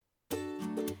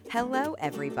Hello,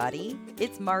 everybody.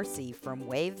 It's Marcy from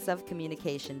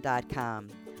wavesofcommunication.com.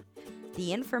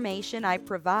 The information I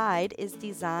provide is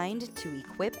designed to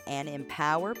equip and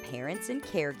empower parents and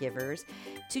caregivers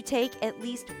to take at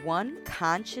least one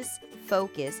conscious,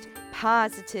 focused,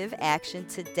 positive action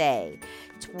today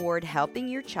toward helping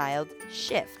your child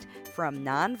shift from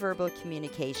nonverbal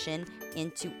communication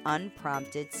into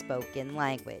unprompted spoken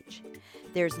language.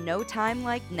 There's no time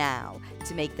like now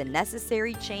to make the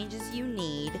necessary changes you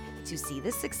need to see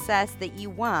the success that you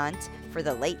want for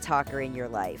the late talker in your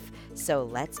life. So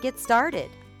let's get started.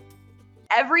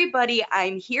 Everybody,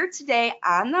 I'm here today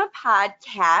on the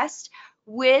podcast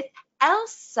with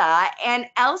Elsa, and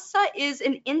Elsa is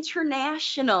an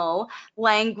international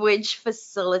language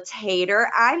facilitator.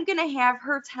 I'm going to have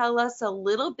her tell us a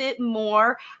little bit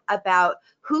more about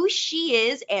who she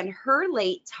is and her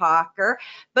late talker.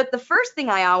 But the first thing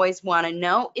I always want to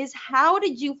know is, how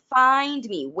did you find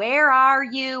me? Where are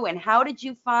you, and how did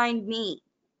you find me?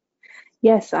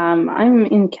 Yes, I'm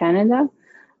in Canada.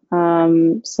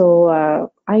 So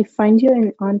I find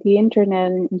you on the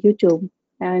internet and YouTube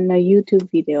and a YouTube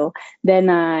video. Then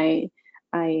I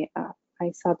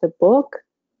saw the book.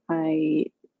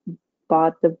 I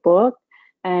bought the book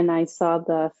and I saw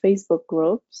the Facebook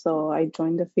group. So I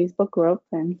joined the Facebook group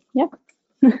and yeah.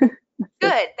 Good.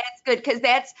 That's good, because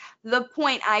that's the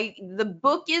point. The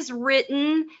book is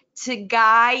written to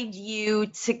guide you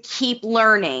to keep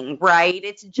learning, right?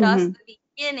 It's just hmm the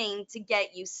beginning to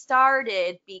get you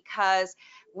started, because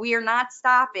we are not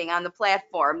stopping on the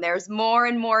platform. There's more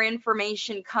and more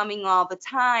information coming all the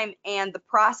time, and the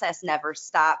process never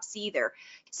stops either.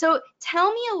 So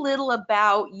tell me a little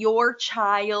about your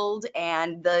child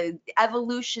and the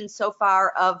evolution so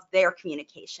far of their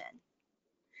communication.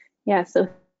 Yeah, so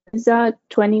he's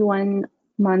 21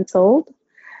 months old,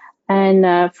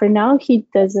 and for now he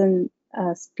doesn't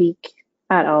speak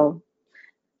at all.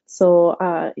 So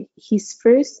his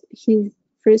first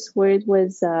word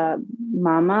was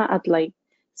mama at like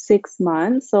 6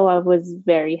 months. So I was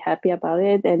very happy about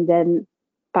it. And then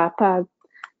papa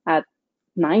at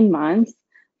 9 months.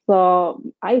 So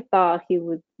I thought he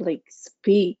would like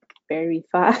speak very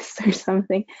fast or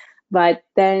something. But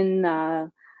then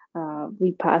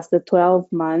we passed the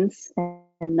 12 months and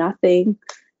nothing.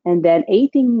 And then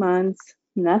 18 months,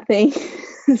 nothing.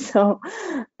 So,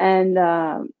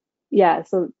 and yeah,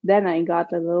 so then I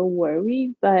got a little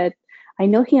worried, but I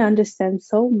know he understands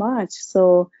so much.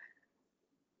 So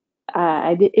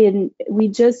we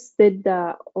just did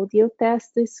the audio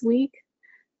test this week.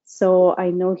 So I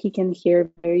know he can hear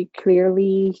very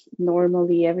clearly,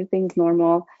 normally, everything's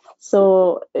normal.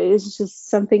 So it's just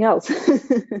something else.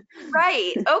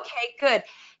 Right. Okay, good.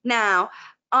 Now,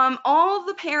 all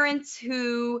the parents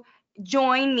who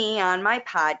join me on my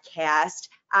podcast,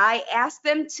 I ask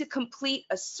them to complete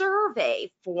a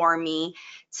survey for me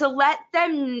to let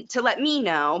me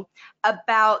know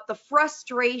about the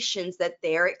frustrations that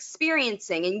they're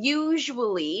experiencing. And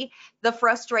usually the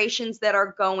frustrations that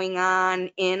are going on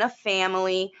in a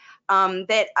family,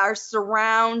 that are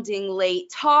surrounding late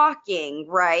talking,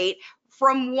 right?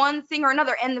 From one thing or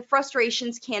another, and the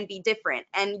frustrations can be different.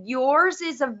 And yours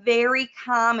is a very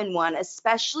common one,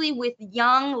 especially with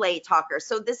young late talkers.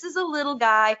 So this is a little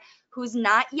guy who's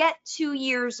not yet 2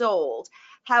 years old.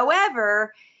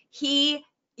 However, his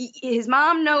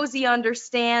mom knows he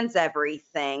understands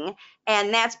everything,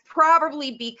 and that's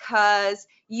probably because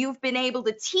you've been able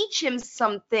to teach him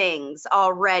some things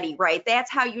already, right?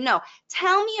 That's how you know.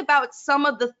 Tell me about some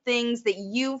of the things that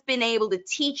you've been able to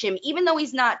teach him, even though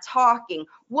he's not talking.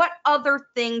 What other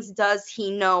things does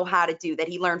he know how to do that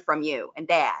he learned from you and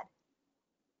dad?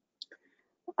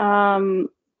 um,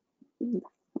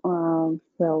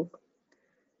 well,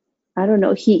 I don't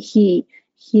know. He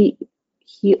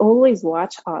always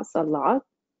watch us a lot.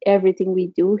 Everything we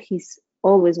do, he's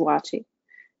always watching.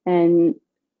 And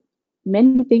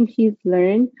many things he's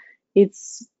learned,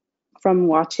 it's from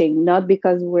watching, not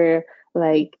because we're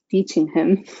like teaching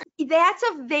him. That's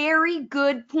a very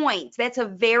good point. That's a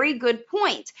very good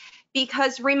point.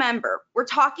 Because remember, we're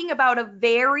talking about a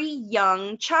very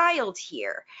young child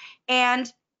here. And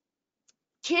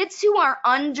kids who are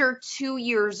under 2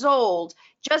 years old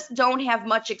just don't have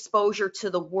much exposure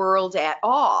to the world at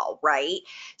all, right?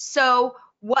 So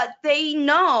what they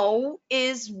know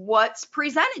is what's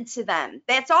presented to them.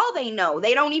 That's all they know.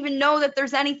 They don't even know that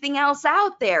there's anything else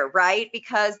out there, right?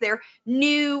 Because they're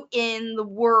new in the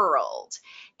world.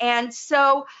 And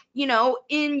so,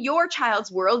 in your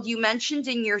child's world, you mentioned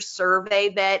in your survey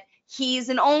that he's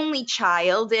an only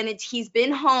child, and he's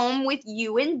been home with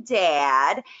you and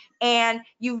dad, and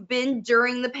you've been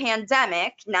during the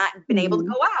pandemic, not been able to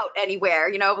Hmm. go out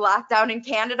anywhere, lockdown in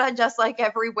Canada, just like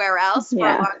everywhere else for a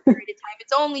Yeah. long period of time.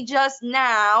 It's only just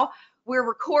now we're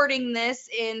recording this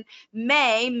in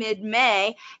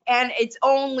mid-May, and it's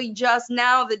only just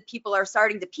now that people are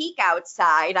starting to peek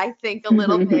outside, I think, a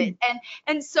little bit.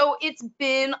 And so it's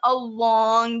been a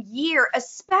long year,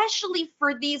 especially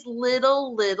for these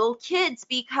little kids,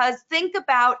 because think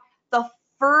about the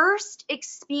first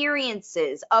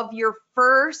experiences of your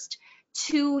first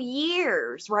 2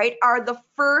 years, right, are the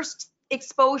first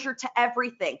exposure to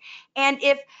everything. And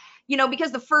if,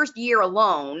 because the first year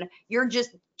alone, you're just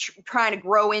trying to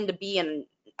grow into being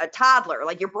a toddler,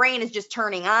 like your brain is just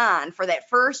turning on for that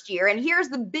first year. And here's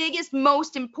the biggest,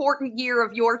 most important year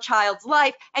of your child's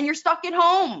life, and you're stuck at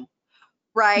home,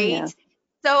 right? Yeah.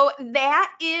 So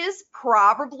that is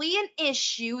probably an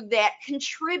issue that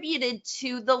contributed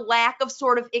to the lack of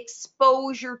sort of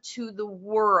exposure to the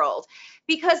world,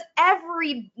 because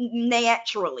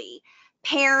naturally,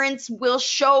 parents will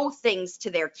show things to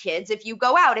their kids. If you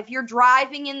go out, if you're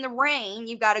driving in the rain,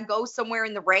 you got to go somewhere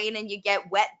in the rain and you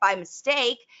get wet by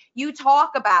mistake, you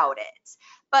talk about it.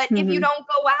 But if you Hmm. don't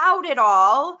go out at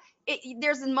all,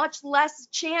 there's a much less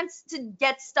chance to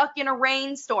get stuck in a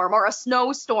rainstorm or a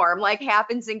snowstorm like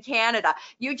happens in Canada.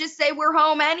 You just say, we're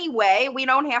home anyway, we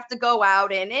don't have to go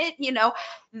out in it,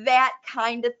 that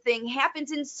kind of thing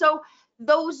happens. And so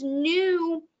those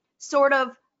new sort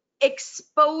of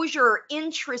exposure,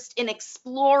 interest in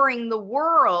exploring the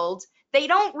world, they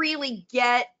don't really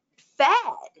get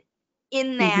fed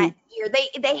in that Hmm. year.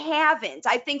 They haven't,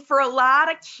 I think, for a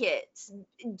lot of kids,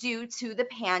 due to the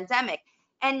pandemic.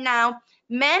 And now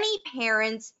many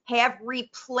parents have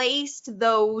replaced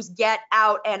those get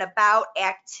out and about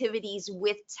activities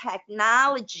with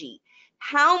technology.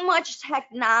 How much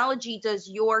technology does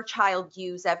your child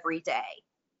use every day?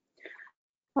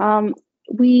 Um,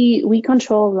 we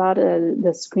control a lot of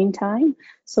the screen time,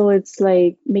 so it's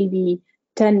like maybe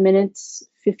 10 minutes,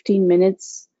 15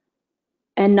 minutes,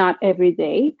 and not every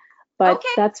day. But Okay.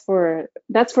 that's for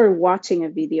watching a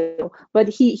video. But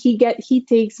he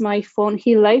takes my phone.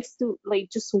 He likes to like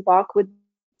just walk with the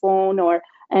phone or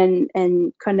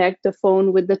and connect the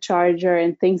phone with the charger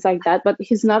and things like that. But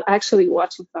he's not actually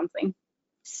watching something.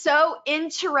 So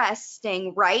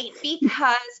interesting, right?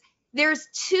 Because there's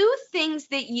two things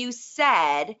that you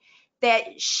said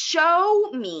that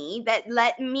show me, that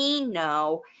let me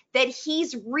know that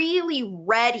he's really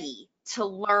ready to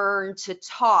learn to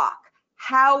talk.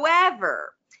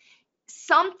 However,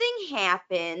 something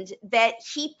happened that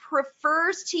he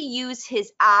prefers to use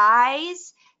his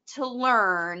eyes to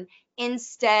learn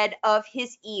instead of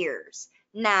his ears.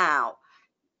 Now,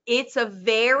 it's a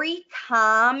very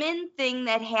common thing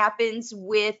that happens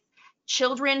with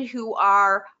children who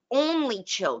are only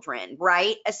children,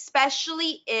 right?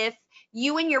 Especially if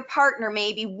you and your partner,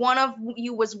 maybe one of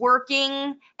you was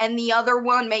working and the other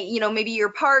one maybe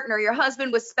your partner, your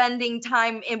husband, was spending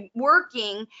time in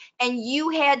working, and you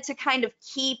had to kind of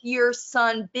keep your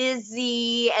son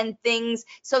busy and things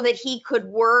so that he could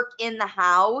work in the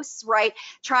house, right?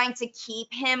 Trying to keep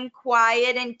him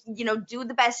quiet and do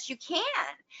the best you can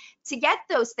to get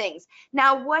those things.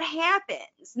 Now, what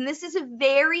happens, and this is a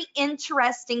very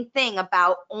interesting thing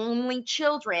about only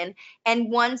children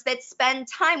and ones that spend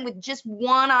time with just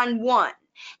one-on-one.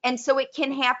 And so it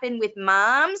can happen with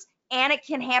moms and it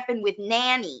can happen with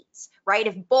nannies, right?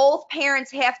 If both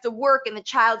parents have to work and the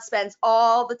child spends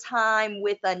all the time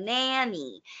with a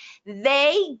nanny,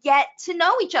 they get to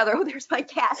know each other. Oh, there's my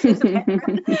cat in the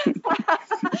background.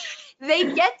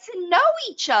 They get to know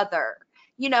each other.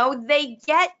 They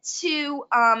get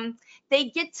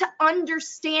to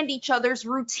understand each other's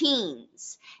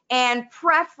routines and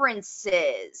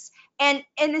preferences. And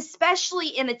especially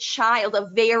in a child, a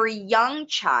very young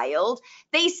child,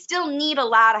 they still need a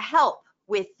lot of help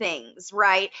with things,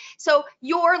 right? So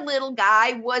your little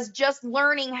guy was just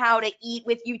learning how to eat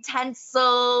with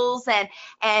utensils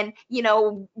and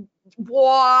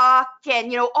walk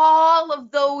and all of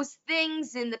those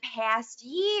things in the past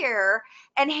year,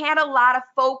 and had a lot of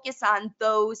focus on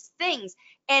those things.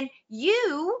 And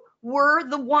you were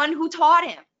the one who taught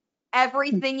him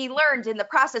everything he learned in the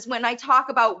process. When I talk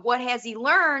about what has he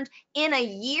learned in a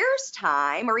year's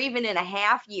time or even in a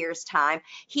half year's time,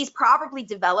 he's probably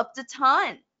developed a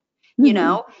ton. you Hmm.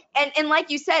 know and like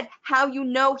you said, how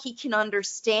he can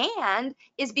understand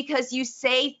is because you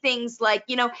say things like,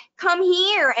 come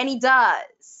here, and he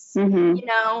does, Hmm.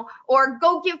 or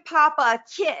go give papa a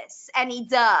kiss, and he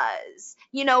does,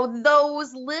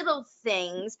 those little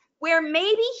things where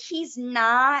maybe he's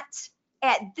not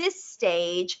at this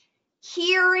stage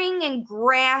hearing and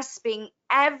grasping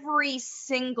every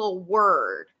single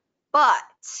word, but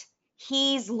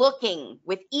he's looking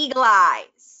with eagle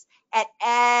eyes at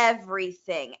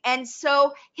everything. And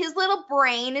so his little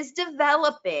brain is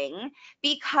developing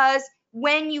because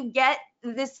when you get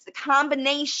this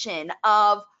combination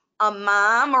of a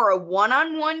mom or a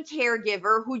one-on-one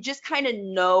caregiver who just kind of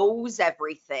knows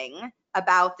everything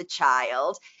about the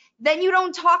child, then you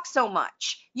don't talk so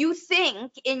much. You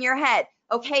think in your head,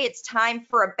 okay, it's time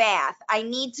for a bath. I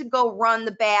need to go run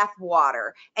the bath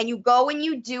water. And you go and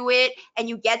you do it and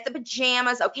you get the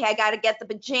pajamas. Okay, I got to get the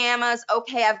pajamas.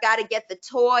 Okay, I've got to get the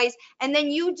toys. And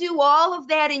then you do all of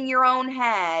that in your own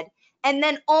head. And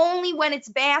then only when it's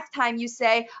bath time, you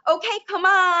say, okay, come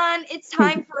on, it's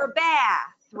time for a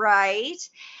bath, right?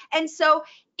 And so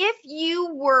if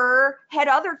you had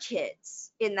other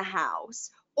kids in the house,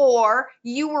 or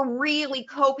you were really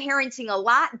co-parenting a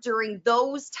lot during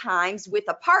those times with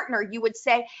a partner, you would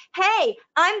say, hey,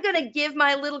 I'm going to give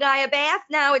my little guy a bath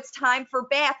now. It's time for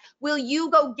bath. Will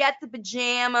you go get the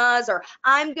pajamas? Or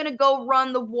I'm going to go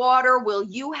run the water. Will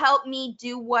you help me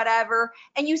do whatever?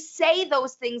 And you say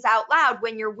those things out loud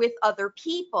when you're with other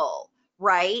people,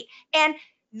 right? And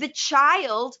the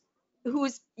child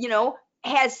who's,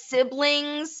 has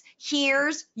siblings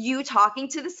hears you talking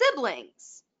to the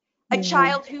siblings. A Yeah.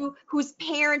 child whose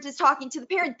parent is talking to the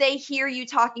parent, they hear you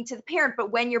talking to the parent.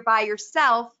 But when you're by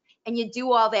yourself and you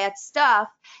do all that stuff,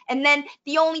 and then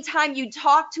the only time you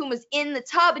talk to him is in the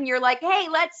tub, and you're like, hey,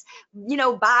 let's,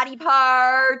 body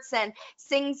parts and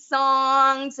sing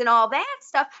songs and all that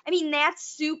stuff. I mean,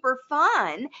 that's super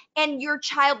fun, and your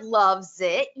child loves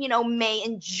it, may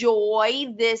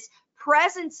enjoy this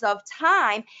presence of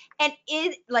time, and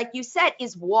it, like you said,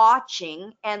 is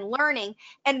watching and learning.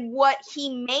 And what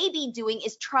he may be doing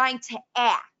is trying to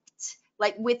act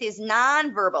like with his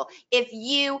nonverbal. If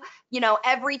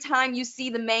every time you see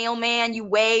the mailman, you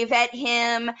wave at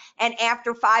him, and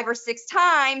after 5 or 6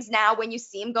 times, now when you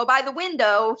see him go by the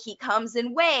window, he comes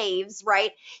and waves, right?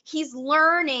 He's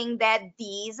learning that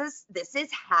this is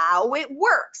how it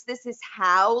works. This is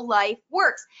how life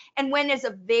works. And when as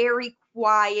a very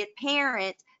quiet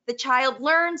parent, the child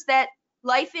learns that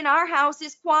life in our house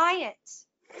is quiet.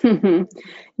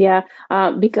 Yeah,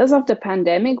 because of the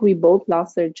pandemic, we both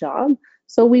lost our job.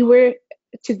 So we were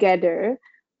together.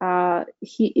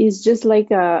 He is just like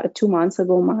 2 months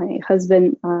ago, my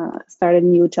husband started a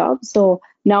new job. So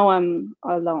now I'm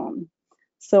alone.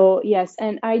 So yes,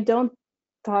 and I don't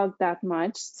talk that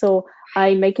much. So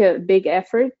I make a big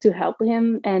effort to help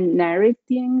him and narrate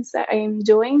things that I'm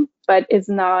doing, but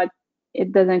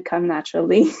it doesn't come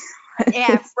naturally.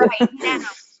 Yeah, right now.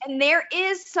 And there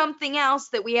is something else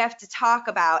that we have to talk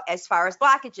about as far as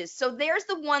blockages. So there's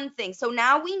the one thing. So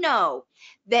now we know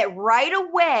that right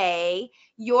away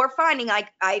you're finding, like,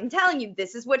 I'm telling you,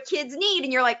 this is what kids need.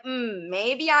 And you're like,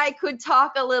 maybe I could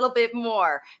talk a little bit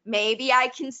more. Maybe I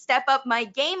can step up my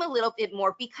game a little bit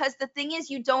more. Because the thing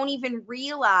is, you don't even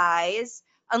realize,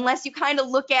 unless you kind of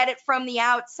look at it from the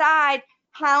outside,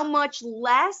 how much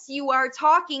less you are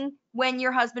talking when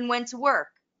your husband went to work.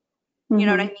 You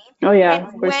know what I Hmm. mean? Oh yeah, And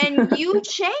of course. when you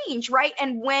change, right?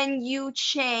 And when you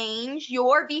change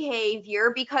your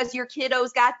behavior because your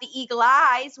kiddo's got the eagle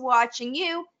eyes watching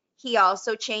you, he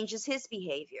also changes his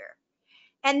behavior.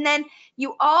 And then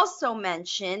you also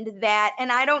mentioned that,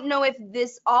 and I don't know if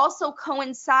this also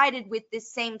coincided with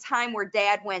this same time where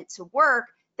dad went to work,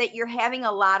 that you're having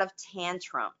a lot of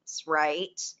tantrums,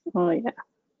 right? Oh yeah.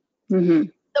 Hmm.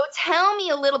 So tell me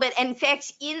a little bit. In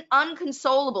fact, in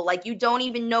unconsolable, like you don't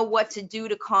even know what to do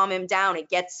to calm him down. It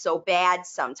gets so bad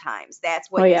sometimes. That's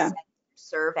Oh what you yeah. said in your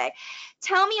survey.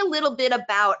 Tell me a little bit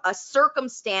about a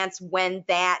circumstance when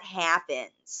that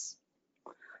happens.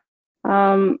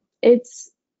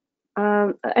 It's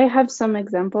I have some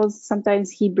examples.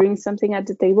 Sometimes he brings something at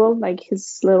the table, like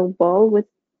his little bowl with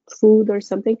food or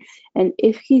something, and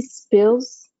if he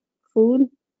spills food,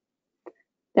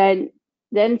 then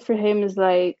for him is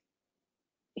like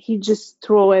he just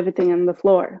throw everything on the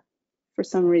floor for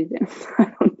some reason.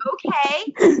 I don't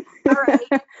Okay. All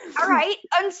right. All right.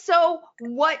 And so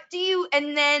what do you,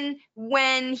 and then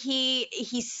when he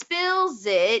spills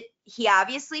it, he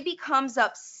obviously becomes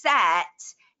upset,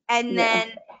 and Yeah. then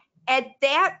at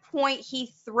that point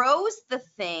he throws the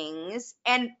things,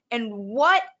 and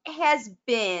what has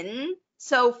been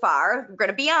so far, I'm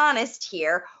going to be honest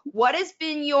here, what has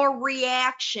been your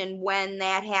reaction when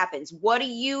that happens? What do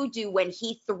you do when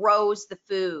he throws the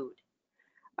food?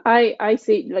 I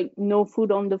say like no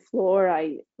food on the floor.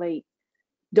 I like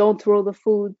don't throw the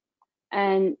food,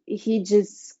 and he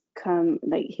just become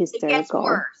like It gets hysterical.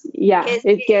 worse. Yeah, it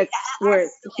It gets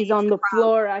worse. He's escalates on the the problem.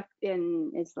 floor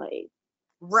and it's like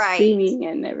Right. screaming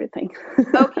and everything.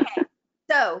 Okay.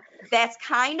 So that's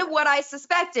kind of what I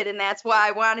suspected, and that's why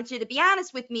I wanted you to be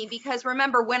honest with me, because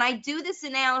remember, when I do this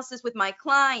analysis with my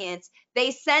clients,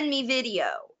 they send me video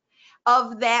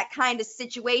of that kind of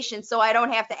situation, so I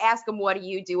don't have to ask them, what do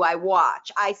you do? I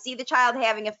watch. I see the child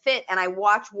having a fit, and I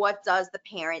watch what does the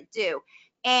parent do.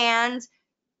 And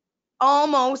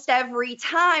almost every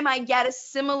time I get a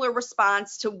similar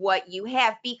response to what you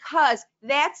have, because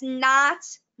that's not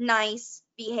nice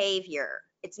behavior.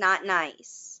 It's not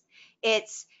nice. It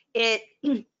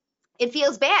it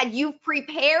feels bad. You've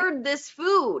prepared this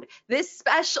food, this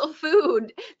special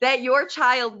food that your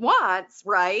child wants,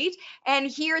 right? And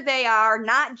here they are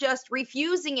not just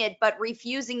refusing it, but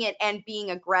refusing it and being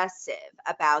aggressive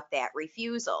about that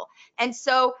refusal. And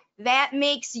so that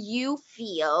makes you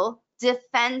feel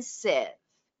defensive.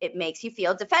 It makes you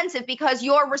feel defensive because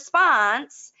your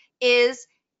response is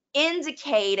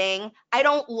indicating, I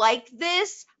don't like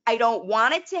this. I don't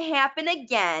want it to happen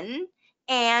again.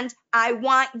 And I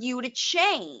want you to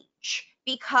change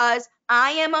because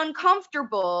I am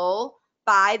uncomfortable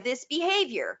by this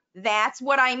behavior. That's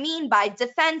what I mean by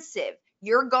defensive.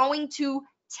 You're going to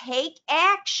take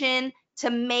action to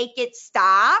make it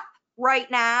stop right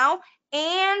now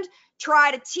and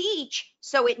try to teach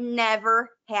so it never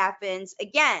happens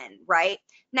again, right?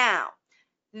 Now,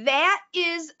 that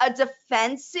is a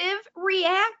defensive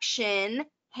reaction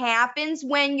happens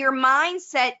when your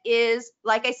mindset is,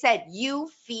 like I said, you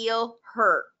feel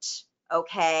hurt.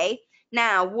 Okay.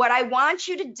 Now, what I want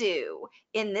you to do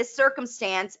in this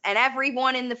circumstance and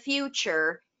everyone in the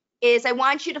future is I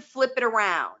want you to flip it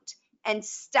around and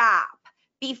stop.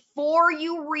 Before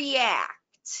you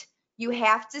react, you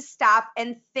have to stop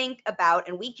and think about,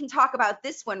 and we can talk about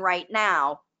this one right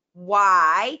now.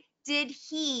 Why did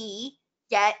he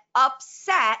get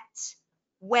upset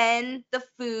when the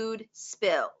food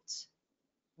spilled?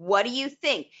 What do you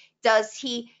think? Does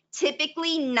he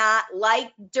typically not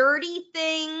like dirty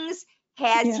things?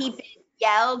 Has Yeah. he been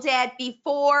yelled at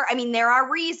before? I mean, there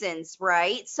are reasons,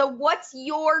 right? So, what's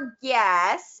your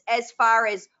guess as far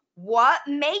as what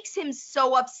makes him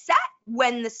so upset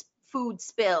when the food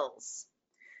spills?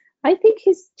 I think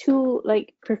he's too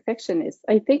like perfectionist.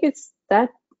 I think it's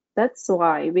that's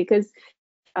why, because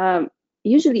um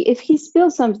usually if he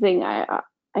spills something,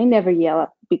 I never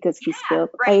yell because he spilled.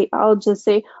 Right. I'll just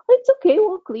say, oh, it's okay,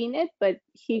 we'll clean it, but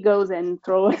he goes and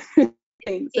throw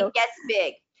things. It So gets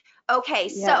big. Okay,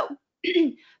 yeah. so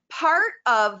part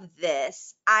of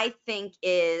this, I think,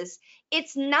 is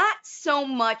it's not so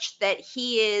much that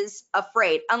he is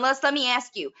afraid, unless let me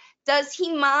ask you, does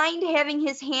he mind having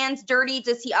his hands dirty?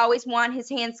 Does he always want his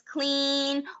hands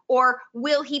clean? Or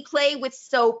will he play with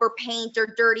soap or paint or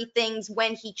dirty things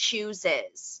when he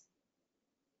chooses?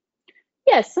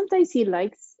 Yes, sometimes he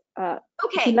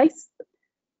Okay, likes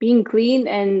being clean,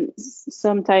 and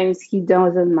sometimes he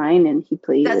doesn't mind and he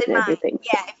plays with doesn't mind. everything. So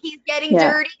Yeah, if he's getting yeah,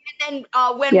 dirty and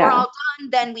then when we're yeah, all done,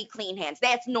 then we clean hands.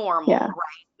 That's normal, yeah,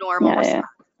 right? Normal yeah, response. yeah.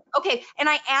 Okay, and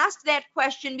I asked that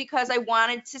question because I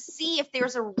wanted to see if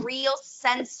there's a real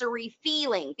sensory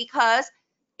feeling, because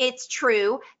it's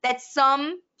true that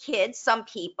some kids, some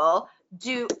people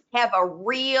do have a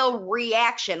real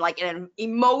reaction, like an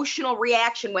emotional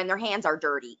reaction when their hands are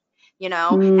dirty, and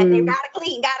they've Mm, got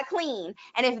to clean.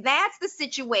 And if that's the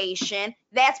situation,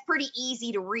 that's pretty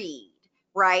easy to read,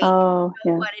 right? You oh,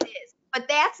 know yeah. what it is. But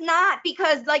that's not,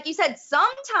 because, like you said,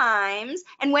 sometimes,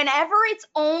 and whenever it's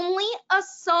only a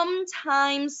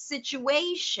sometimes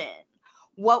situation,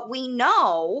 what we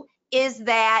know is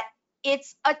that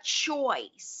it's a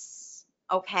choice.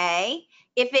 Okay?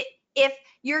 If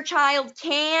your child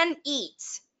can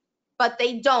eat, but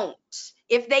they don't,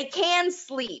 if they can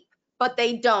sleep, but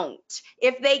they don't,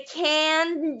 if they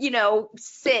can,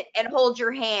 sit and hold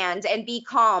your hand and be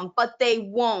calm, but they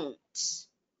won't,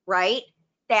 right?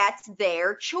 That's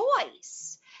their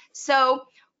choice. So,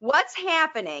 what's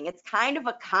happening? It's kind of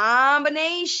a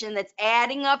combination that's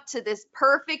adding up to this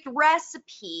perfect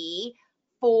recipe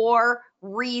for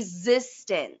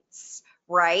resistance,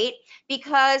 right?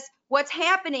 Because what's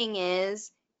happening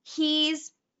is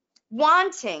he's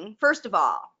wanting, first of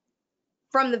all,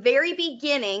 from the very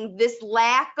beginning, this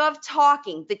lack of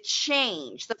talking, the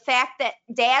change, the fact that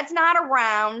dad's not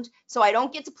around, so I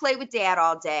don't get to play with dad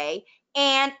all day.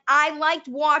 And I liked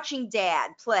watching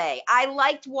dad play. I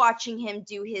liked watching him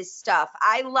do his stuff.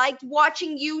 I liked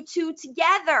watching you two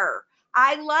together.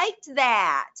 I liked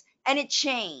that. And it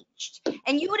changed.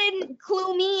 And you didn't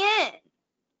clue me in.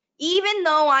 Even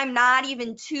though I'm not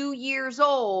even 2 years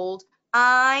old,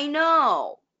 I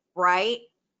know, right?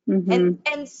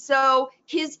 And so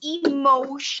his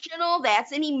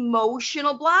that's an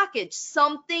emotional blockage.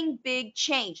 Something big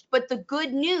changed. But the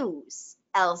good news,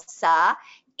 Elsa,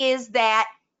 is that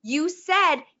you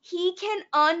said he can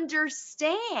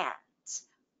understand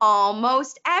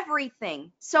almost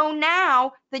everything. So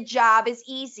now the job is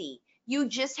easy. You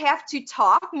just have to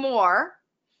talk more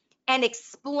and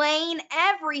explain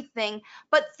everything,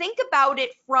 but think about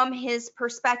it from his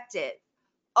perspective.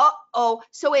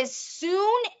 So as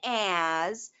soon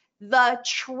as the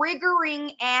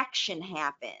triggering action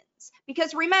happens,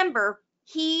 because remember,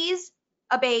 he's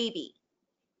a baby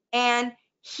and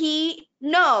he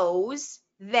knows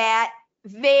that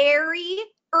very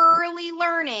early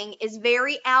learning is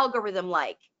very algorithm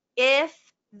like. If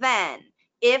then,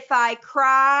 if I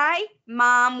cry,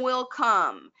 mom will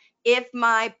come. If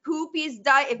my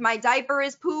diaper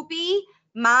is poopy,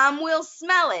 mom will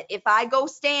smell it. If I go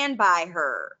stand by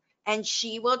her and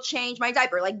she will change my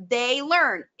diaper. Like they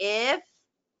learn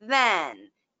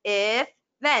then, if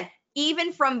then,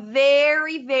 even from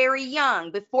very, very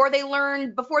young, before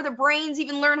the brains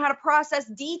even learn how to process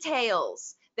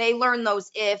details, they learn those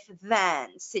if then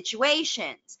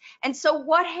situations. And so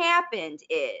what happened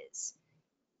is,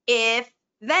 if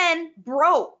then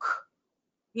broke.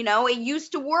 It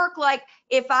used to work like,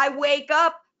 if I wake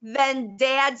up, then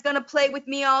dad's going to play with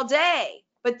me all day.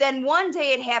 But then one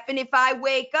day it happened, if I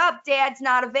wake up, dad's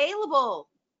not available.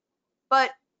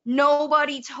 But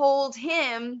nobody told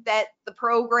him that the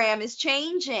program is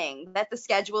changing, that the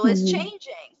schedule is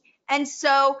changing. And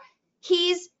so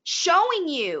he's showing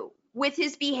you with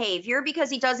his behavior, because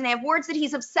he doesn't have words, that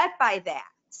he's upset by that.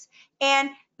 And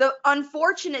the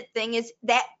unfortunate thing is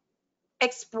that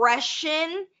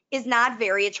expression is not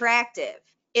very attractive.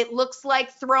 It looks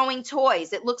like throwing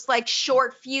toys. It looks like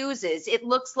short fuses. It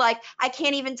looks like I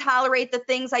can't even tolerate the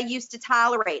things I used to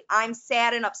tolerate. I'm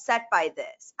sad and upset by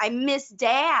this. I miss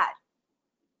dad.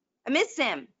 I miss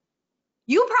him.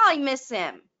 You probably miss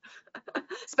him,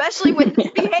 especially with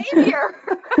this behavior.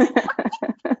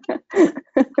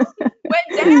 When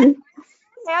dad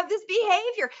have this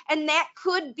behavior. And that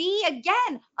could be,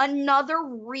 again, another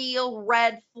real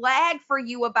red flag for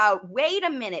you about, wait a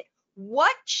minute,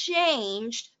 what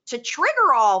changed to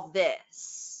trigger all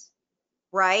this,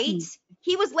 right?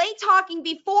 He was late talking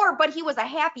before, but he was a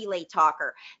happy late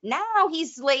talker. Now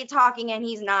he's late talking and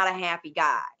he's not a happy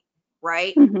guy,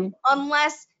 right?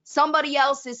 Unless somebody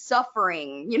else is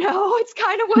suffering, it's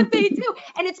kind of what they do.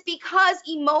 And it's because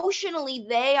emotionally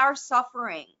they are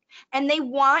suffering and they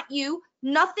want you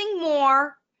nothing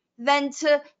more than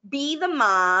to be the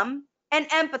mom and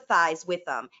empathize with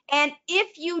them. And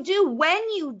if you do, when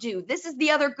you do, this is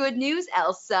the other good news,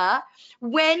 Elsa,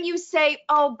 when you say,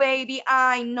 oh, baby,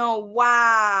 I know,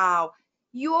 wow,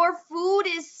 your food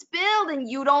is spilled and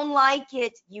you don't like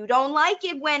it. You don't like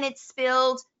it when it's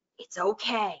spilled. It's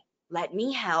okay. Let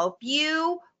me help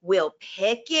you. We'll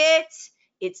pick it.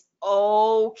 It's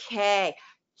okay.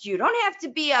 You don't have to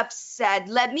be upset.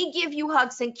 Let me give you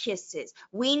hugs and kisses.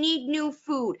 We need new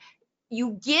food.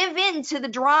 You give in to the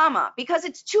drama because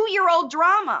it's 2-year-old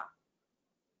drama.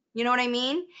 You know what I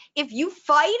mean? If you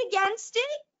fight against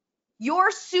it, your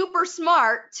super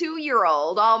smart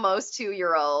 2-year-old, almost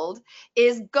 2-year-old,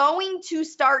 is going to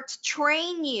start to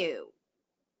train you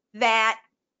that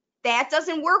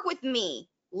doesn't work with me.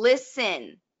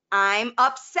 Listen, I'm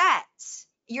upset.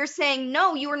 You're saying,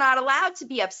 no, you are not allowed to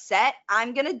be upset.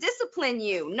 I'm going to discipline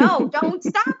you. No, don't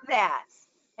stop that.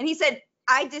 And he said,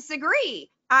 I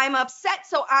disagree. I'm upset,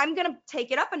 so I'm going to take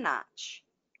it up a notch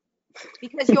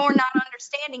because you're not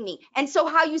understanding me. And so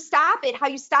how you stop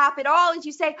it all is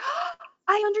you say, oh,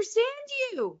 I understand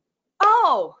you.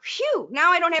 Oh, phew.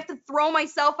 Now I don't have to throw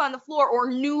myself on the floor or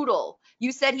noodle.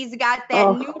 You said he's got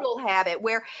that noodle habit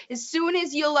where as soon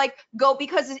as you go,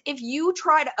 because if you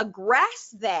try to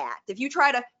aggress that, if you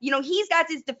try to, he's got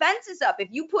his defenses up. If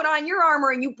you put on your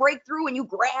armor and you break through and you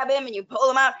grab him and you pull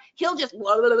him out, he'll just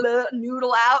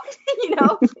noodle out,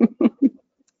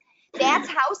 That's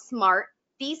how smart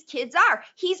these kids are.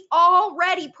 He's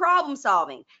already problem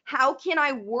solving. How can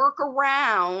I work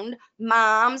around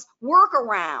mom's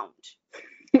workaround?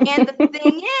 And the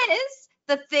thing is,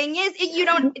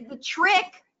 the trick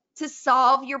to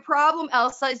solve your problem,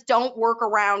 Elsa, is don't work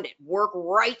around it. Work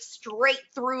right straight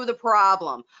through the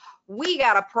problem. We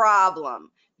got a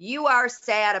problem. You are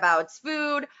sad about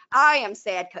food. I am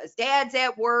sad because dad's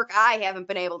at work. I haven't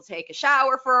been able to take a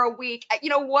shower for a week.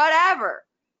 Whatever.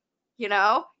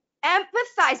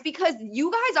 Empathize because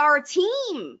you guys are a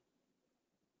team.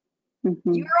 Mhm.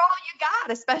 You're all you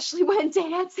got, especially when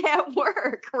dad's at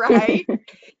work, right?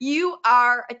 You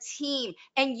are a team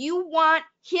and you want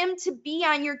him to be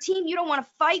on your team. You don't want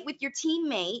to fight with your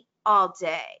teammate all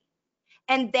day.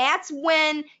 And that's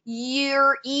when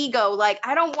your ego, like,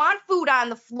 I don't want food on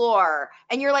the floor.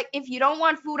 And you're like, if you don't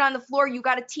want food on the floor, you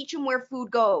got to teach him where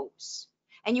food goes.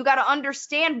 And you got to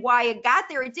understand why it got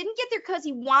there. It didn't get there because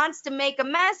he wants to make a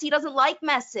mess. He doesn't like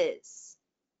messes.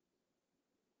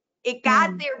 It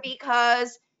got Mm. there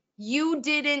because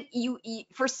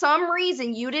for some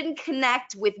reason, you didn't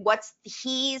connect with what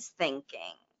he's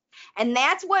thinking. And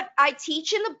that's what I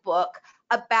teach in the book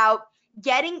about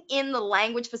getting in the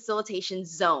language facilitation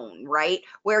zone, right?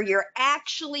 Where you're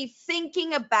actually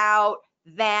thinking about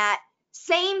that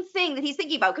same thing that he's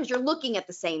thinking about because you're looking at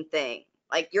the same thing.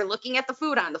 Like you're looking at the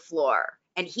food on the floor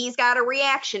and he's got a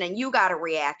reaction and you got a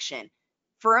reaction.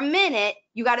 For a minute,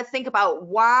 you got to think about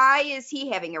why is he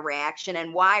having a reaction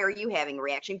and why are you having a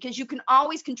reaction? Because you can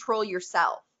always control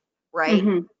yourself, right?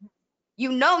 Mhm.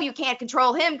 You know you can't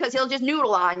control him because he'll just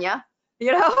noodle on you,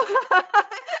 you know?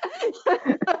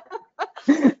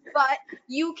 But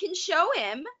you can show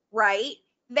him, right,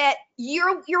 that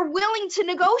you're willing to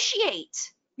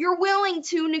negotiate. You're willing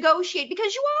to negotiate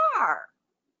because you are.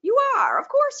 You are. Of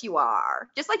course you are.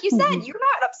 Just like you said, Mhm. you're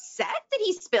not upset that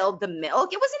he spilled the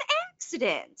milk. It was an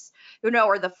accident,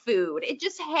 or the food. It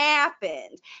just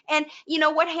happened. And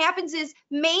what happens is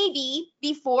maybe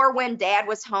before when dad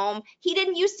was home, he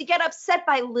didn't used to get upset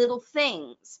by little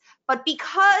things. But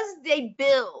because they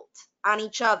build on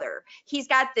each other, he's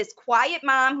got this quiet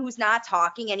mom who's not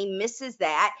talking and he misses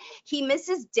that. He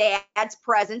misses dad's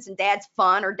presence and dad's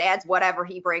fun or dad's whatever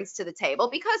he brings to the table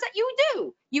because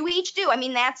you each do. I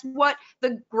mean, that's what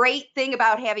the great thing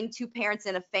about having two parents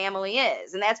in a family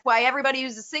is. And that's why everybody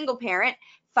who's a single parent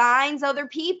finds other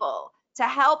people to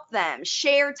help them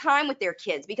share time with their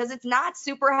kids, because it's not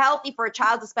super healthy for a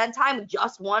child to spend time with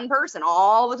just one person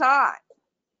all the time.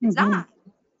 It's Mhm. not.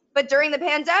 But during the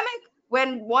pandemic,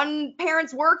 when one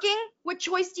parent's working, what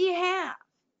choice do you have?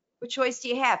 What choice do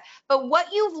you have? But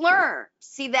what you've learned,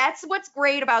 see, that's what's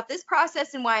great about this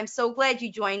process and why I'm so glad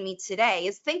you joined me today,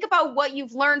 is think about what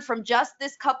you've learned from just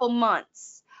this couple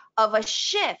months of a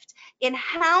shift in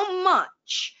how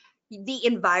much the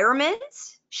environment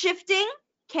shifting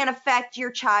can affect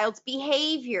your child's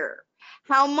behavior,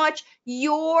 how much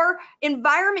your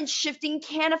environment shifting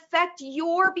can affect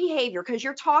your behavior because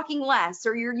you're talking less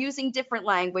or you're using different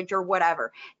language or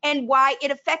whatever, and why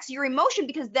it affects your emotion,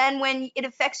 because then when it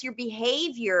affects your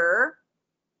behavior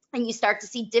and you start to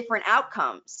see different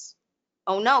outcomes.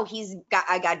 Oh no,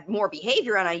 I got more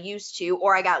behavior than I used to,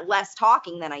 or I got less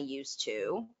talking than I used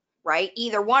to, right?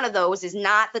 Either one of those is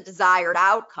not the desired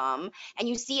outcome, and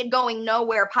you see it going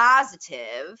nowhere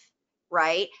positive,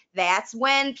 right? That's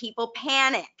when people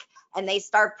panic and they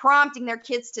start prompting their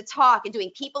kids to talk and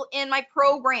doing. People in my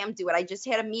program do it. I just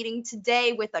had a meeting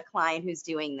today with a client who's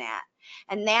doing that.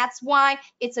 And that's why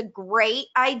it's a great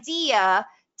idea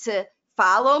to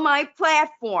follow my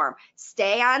platform,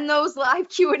 stay on those live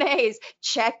Q&As,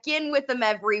 check in with them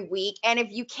every week. And if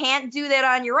you can't do that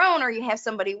on your own or you have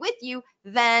somebody with you,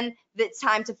 then it's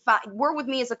time to work with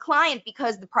me as a client,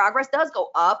 because the progress does go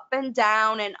up and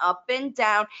down and up and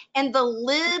down. And the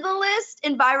littlest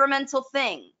environmental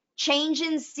thing, change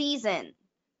in season,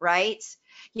 right?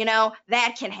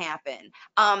 That can happen.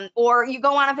 Or you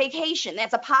go on a vacation.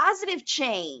 That's a positive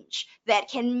change that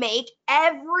can make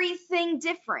everything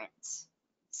different.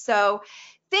 So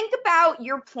think about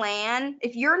your plan.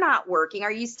 If you're not working,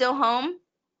 are you still home?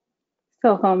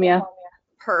 So home, yeah.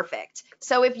 Perfect.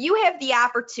 So if you have the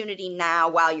opportunity now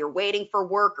while you're waiting for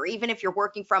work, or even if you're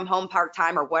working from home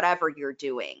part-time or whatever you're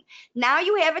doing, now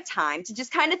you have a time to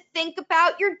just kind of think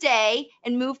about your day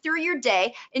and move through your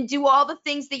day and do all the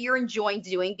things that you're enjoying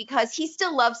doing, because he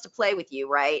still loves to play with you,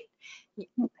 right?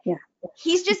 Yeah.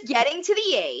 He's just getting to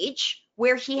the age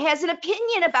where he has an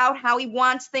opinion about how he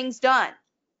wants things done.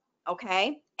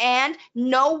 Okay? And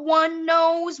no one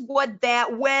knows what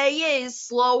that way is: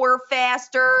 slower,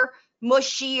 faster,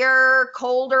 mushier,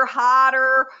 colder,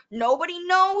 hotter. Nobody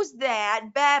knows that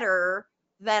better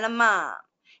than a mom.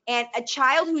 And a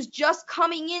child who's just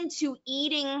coming into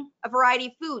eating a variety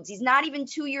of foods. He's not even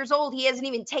 2 years old. He hasn't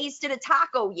even tasted a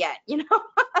taco yet,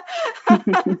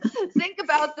 Think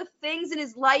about the things in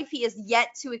his life he has yet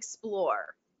to explore.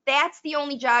 That's the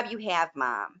only job you have,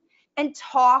 mom. And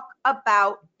talk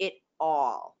about it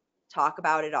all. Talk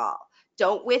about it all.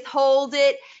 Don't withhold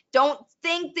it. Don't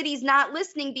think that he's not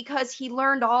listening, because he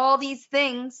learned all these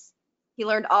things. He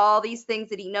learned all these things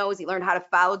that he knows. He learned how to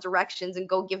follow directions and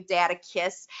go give dad a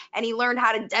kiss. And he learned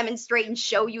how to demonstrate and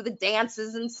show you the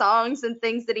dances and songs and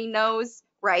things that he knows,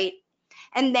 right?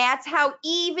 And that's how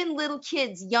even little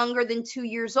kids younger than 2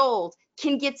 years old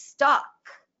can get stuck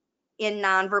in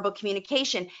nonverbal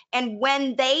communication. And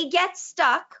when they get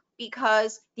stuck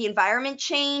because the environment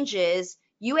changes,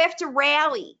 you have to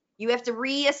rally, you have to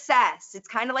reassess. It's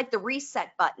kind of like the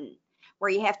reset button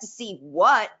where you have to see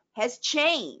what has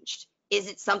changed. Is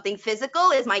it something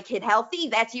physical? Is my kid healthy?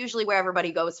 That's usually where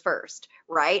everybody goes first,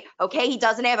 right? Okay, he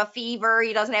doesn't have a fever,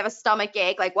 he doesn't have a stomach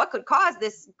ache. Like, what could cause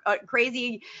this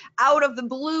crazy out of the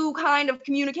blue kind of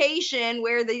communication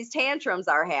where these tantrums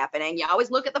are happening? You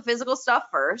always look at the physical stuff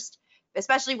first,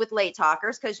 especially with late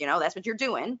talkers, because that's what you're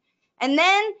doing. And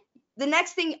then the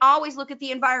next thing, always look at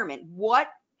the environment. What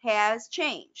has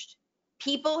changed?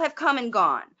 People have come and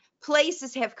gone.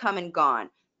 Places have come and gone.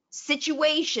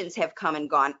 Situations have come and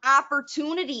gone.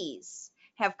 Opportunities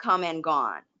have come and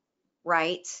gone,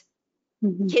 right?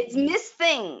 Mm-hmm. Kids miss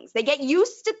things. They get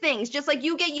used to things, just like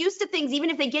you get used to things. Even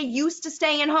if they get used to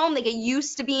staying home, they get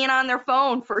used to being on their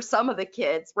phone for some of the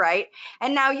kids, right?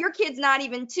 And now your kid's not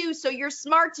even 2, so you're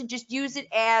smart to just use it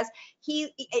as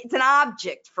it's an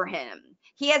object for him.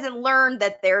 He hasn't learned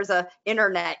that there's a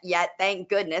internet yet, thank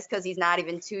goodness, because he's not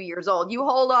even 2 years old. You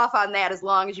hold off on that as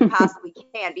long as you possibly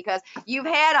can, because you've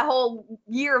had a whole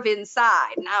year of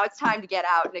inside. Now it's time to get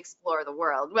out and explore the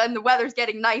world. When the weather's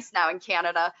getting nice now in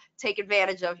Canada, take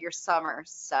advantage of your summer.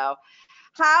 So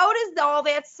how does all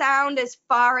that sound as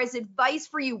far as advice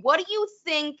for you? What do you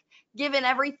think, given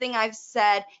everything I've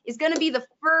said, is going to be the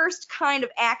first kind of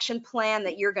action plan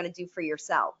that you're going to do for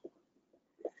yourself?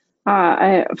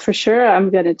 For sure,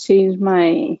 I'm gonna change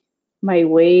my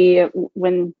way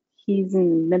when he's in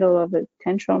the middle of a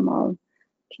tantrum. I'll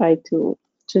try to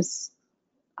just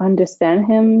understand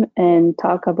him and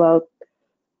talk about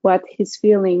what he's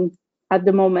feeling at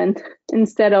the moment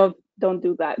instead of don't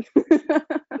do that.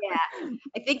 Yeah,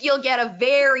 I think you'll get a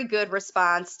very good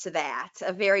response to that.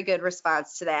 A very good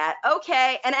response to that.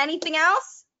 Okay, and anything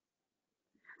else?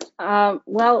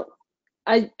 Well,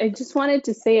 I just wanted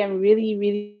to say I'm really,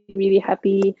 really, really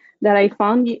happy that I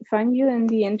found you in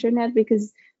the internet,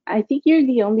 because I think you're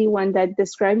the only one that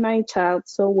described my child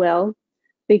so well.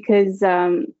 Because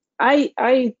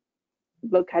I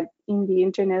look at in the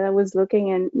internet, I was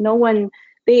looking, and no one,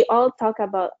 they all talk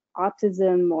about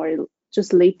autism or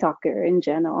just late talker in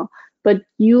general. But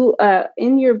you,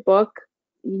 in your book,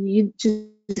 you just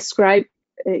describe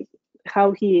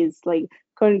how he is like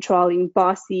controlling,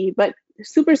 bossy, but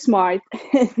super smart.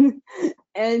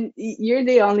 And you're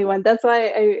the only one. That's why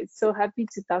I'm so happy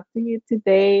to talk to you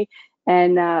today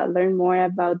and learn more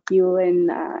about you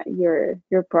and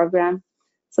your program.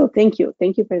 So thank you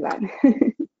for that.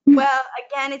 Well,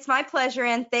 again, it's my pleasure,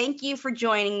 and thank you for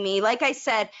joining me. Like I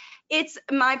said, it's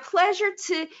my pleasure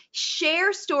to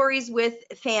share stories with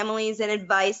families and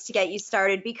advice to get you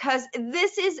started, because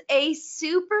this is a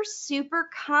super, super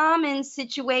common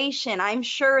situation. I'm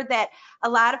sure that a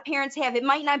lot of parents have. It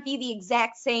might not be the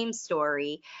exact same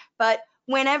story, but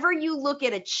whenever you look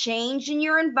at a change in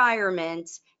your environment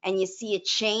and you see a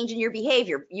change in your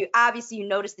behavior, you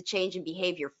notice the change in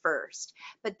behavior first.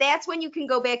 But that's when you can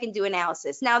go back and do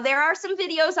analysis. Now, there are some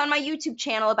videos on my YouTube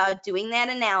channel about doing that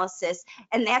analysis,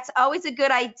 and that's always a good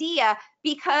idea,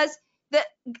 because the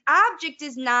object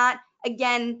is not,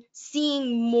 again,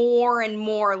 seeing more and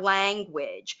more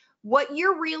language. What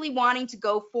you're really wanting to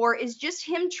go for is just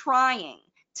him trying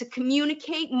to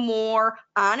communicate more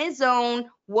on his own,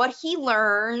 what he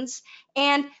learns.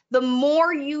 And the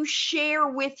more you share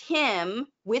with him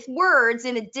with words,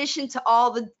 in addition to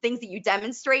all the things that you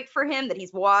demonstrate for him that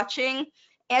he's watching,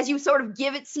 as you sort of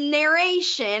give it some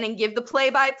narration and give the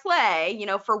play-by-play,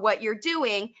 for what you're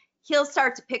doing, he'll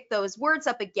start to pick those words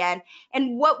up again.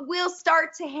 And what will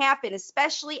start to happen,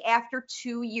 especially after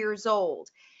 2 years old,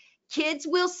 kids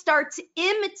will start to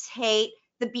imitate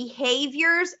the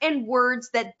behaviors and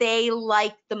words that they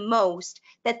like the most,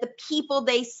 that the people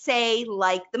they say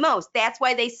like the most. That's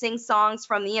why they sing songs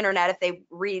from the internet if they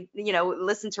read,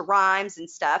 listen to rhymes and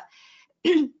stuff.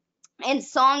 And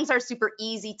songs are super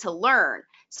easy to learn.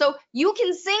 So you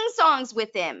can sing songs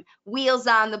with him, Wheels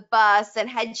on the Bus and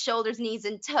Head, Shoulders, Knees,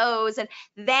 and Toes. And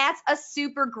that's a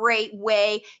super great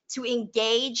way to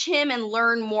engage him and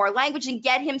learn more language and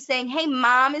get him saying, hey,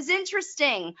 mom is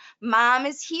interesting. Mom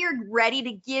is here, ready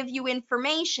to give you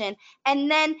information.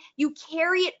 And then you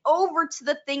carry it over to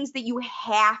the things that you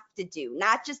have to do,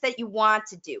 not just that you want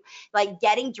to do, like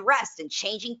getting dressed and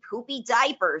changing poopy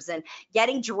diapers and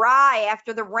getting dry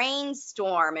after the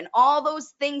rainstorm and all those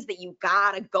things that you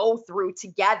gotta go through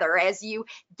together as you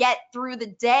get through the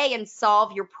day and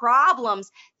solve your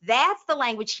problems. That's the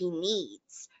language he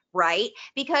needs, right?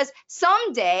 Because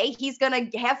someday he's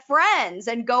going to have friends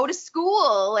and go to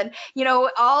school and,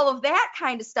 all of that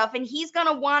kind of stuff. And he's going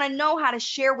to want to know how to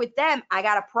share with them. I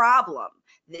got a problem.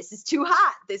 This is too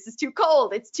hot. This is too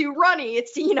cold. It's too runny.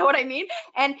 You know what I mean?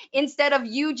 And instead of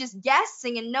you just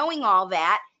guessing and knowing all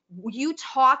that, you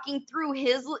talking through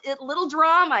his little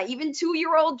drama, even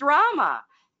 2-year-old drama,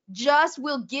 just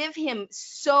will give him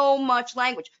so much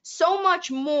language, so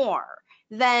much more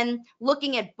than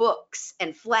looking at books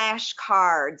and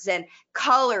flashcards and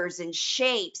colors and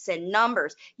shapes and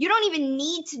numbers. You don't even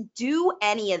need to do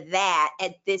any of that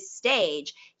at this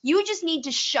stage. You just need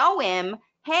to show him,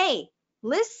 hey,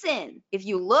 listen. If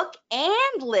you look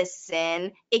and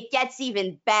listen, it gets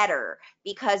even better,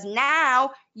 because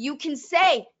now you can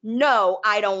say, no,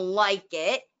 I don't like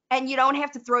it, and you don't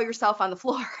have to throw yourself on the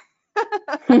floor.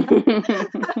 And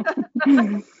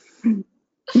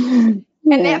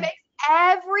that makes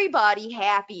everybody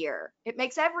happier. It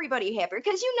makes everybody happier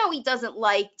because he doesn't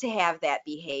like to have that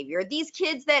behavior. These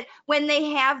kids that when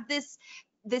they have this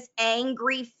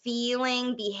angry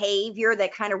feeling behavior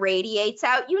that kind of radiates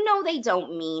out, they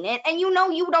don't mean it. And you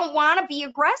don't want to be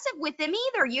aggressive with him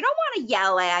either. You don't want to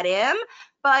yell at him.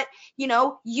 But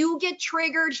you get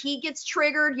triggered, he gets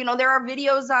triggered. There are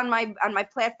videos on my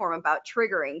platform about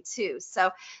triggering too. So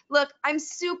look, I'm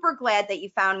super glad that you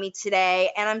found me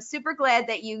today, and I'm super glad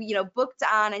that you booked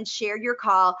on and shared your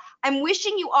call. I'm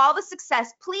wishing you all the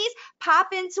success. Please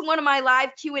pop into one of my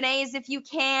live Q&As if you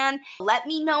can. Let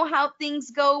me know how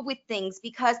things go with things,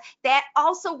 because that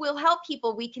also will help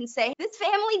people. We can say, this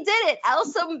family did it.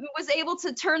 Elsa was able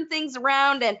to turn things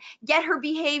around and get her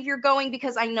behavior going,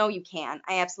 because I know you can.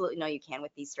 I absolutely know you can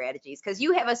with these strategies, because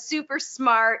you have a super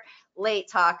smart late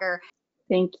talker.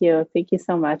 Thank you. Thank you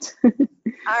so much.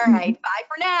 All right. Bye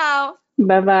for now.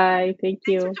 Bye-bye. Thank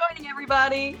you. Thanks for joining,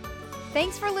 everybody.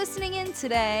 Thanks for listening in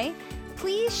today.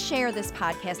 Please share this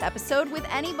podcast episode with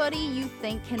anybody you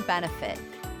think can benefit.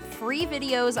 Free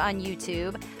videos on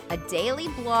YouTube, a daily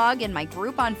blog in my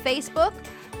group on Facebook,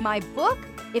 my book,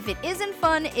 If It Isn't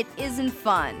Fun, It Isn't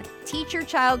Fun. Teach Your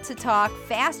Child to Talk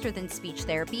Faster Than Speech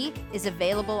Therapy is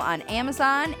available on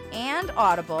Amazon and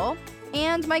Audible,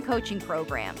 and my coaching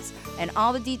programs. And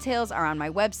all the details are on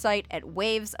my website at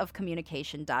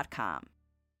wavesofcommunication.com.